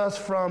delivered us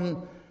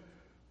from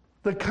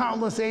the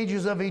countless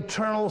ages of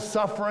eternal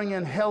suffering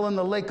and hell in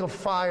the lake of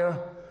fire,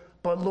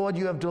 but Lord,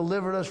 you have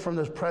delivered us from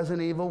this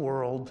present evil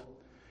world.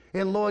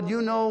 And Lord,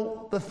 you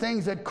know the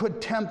things that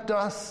could tempt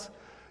us.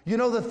 You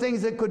know the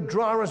things that could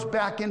draw us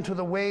back into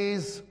the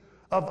ways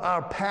of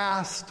our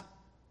past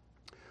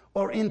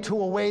or into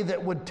a way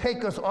that would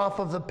take us off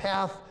of the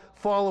path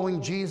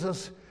following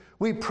Jesus.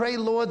 We pray,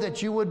 Lord,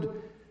 that you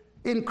would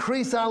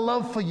increase our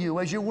love for you.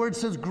 As your word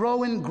says,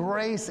 grow in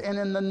grace and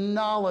in the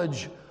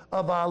knowledge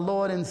of our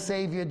Lord and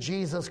Savior,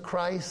 Jesus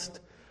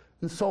Christ.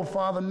 And so,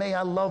 Father, may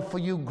our love for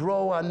you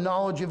grow, our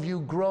knowledge of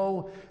you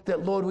grow,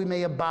 that, Lord, we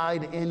may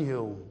abide in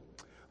you.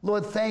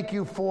 Lord, thank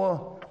you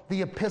for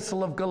the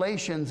epistle of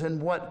Galatians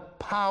and what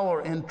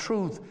power and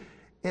truth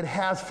it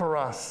has for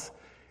us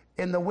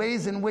in the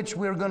ways in which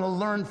we're going to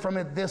learn from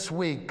it this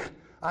week.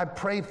 I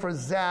pray for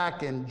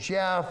Zach and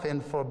Jeff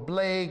and for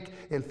Blake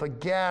and for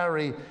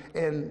Gary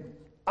and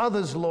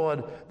others,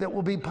 Lord, that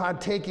will be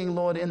partaking,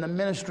 Lord, in the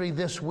ministry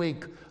this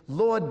week.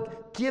 Lord,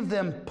 give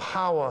them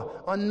power.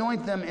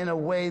 Anoint them in a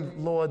way,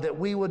 Lord, that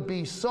we would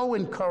be so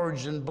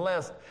encouraged and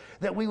blessed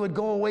that we would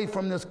go away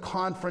from this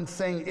conference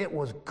saying it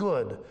was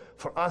good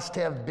for us to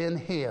have been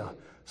here.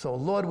 So,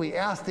 Lord, we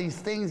ask these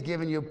things,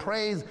 giving you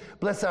praise.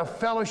 Bless our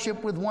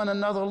fellowship with one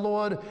another,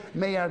 Lord.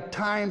 May our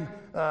time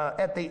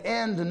at the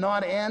end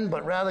not end,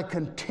 but rather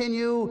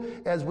continue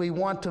as we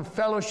want to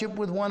fellowship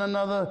with one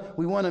another.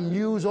 We want to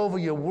muse over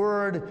your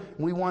word.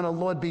 We want to,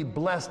 Lord, be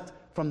blessed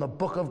from the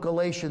book of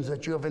Galatians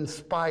that you have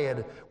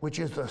inspired, which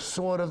is the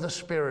sword of the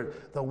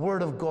Spirit, the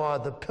word of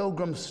God, the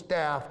pilgrim's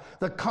staff,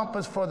 the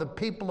compass for the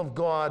people of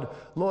God.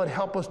 Lord,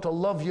 help us to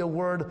love your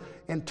word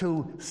and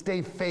to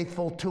stay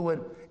faithful to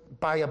it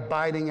by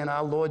abiding in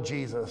our Lord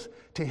Jesus.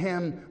 To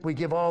him we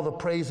give all the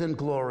praise and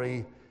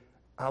glory,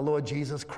 our Lord Jesus Christ.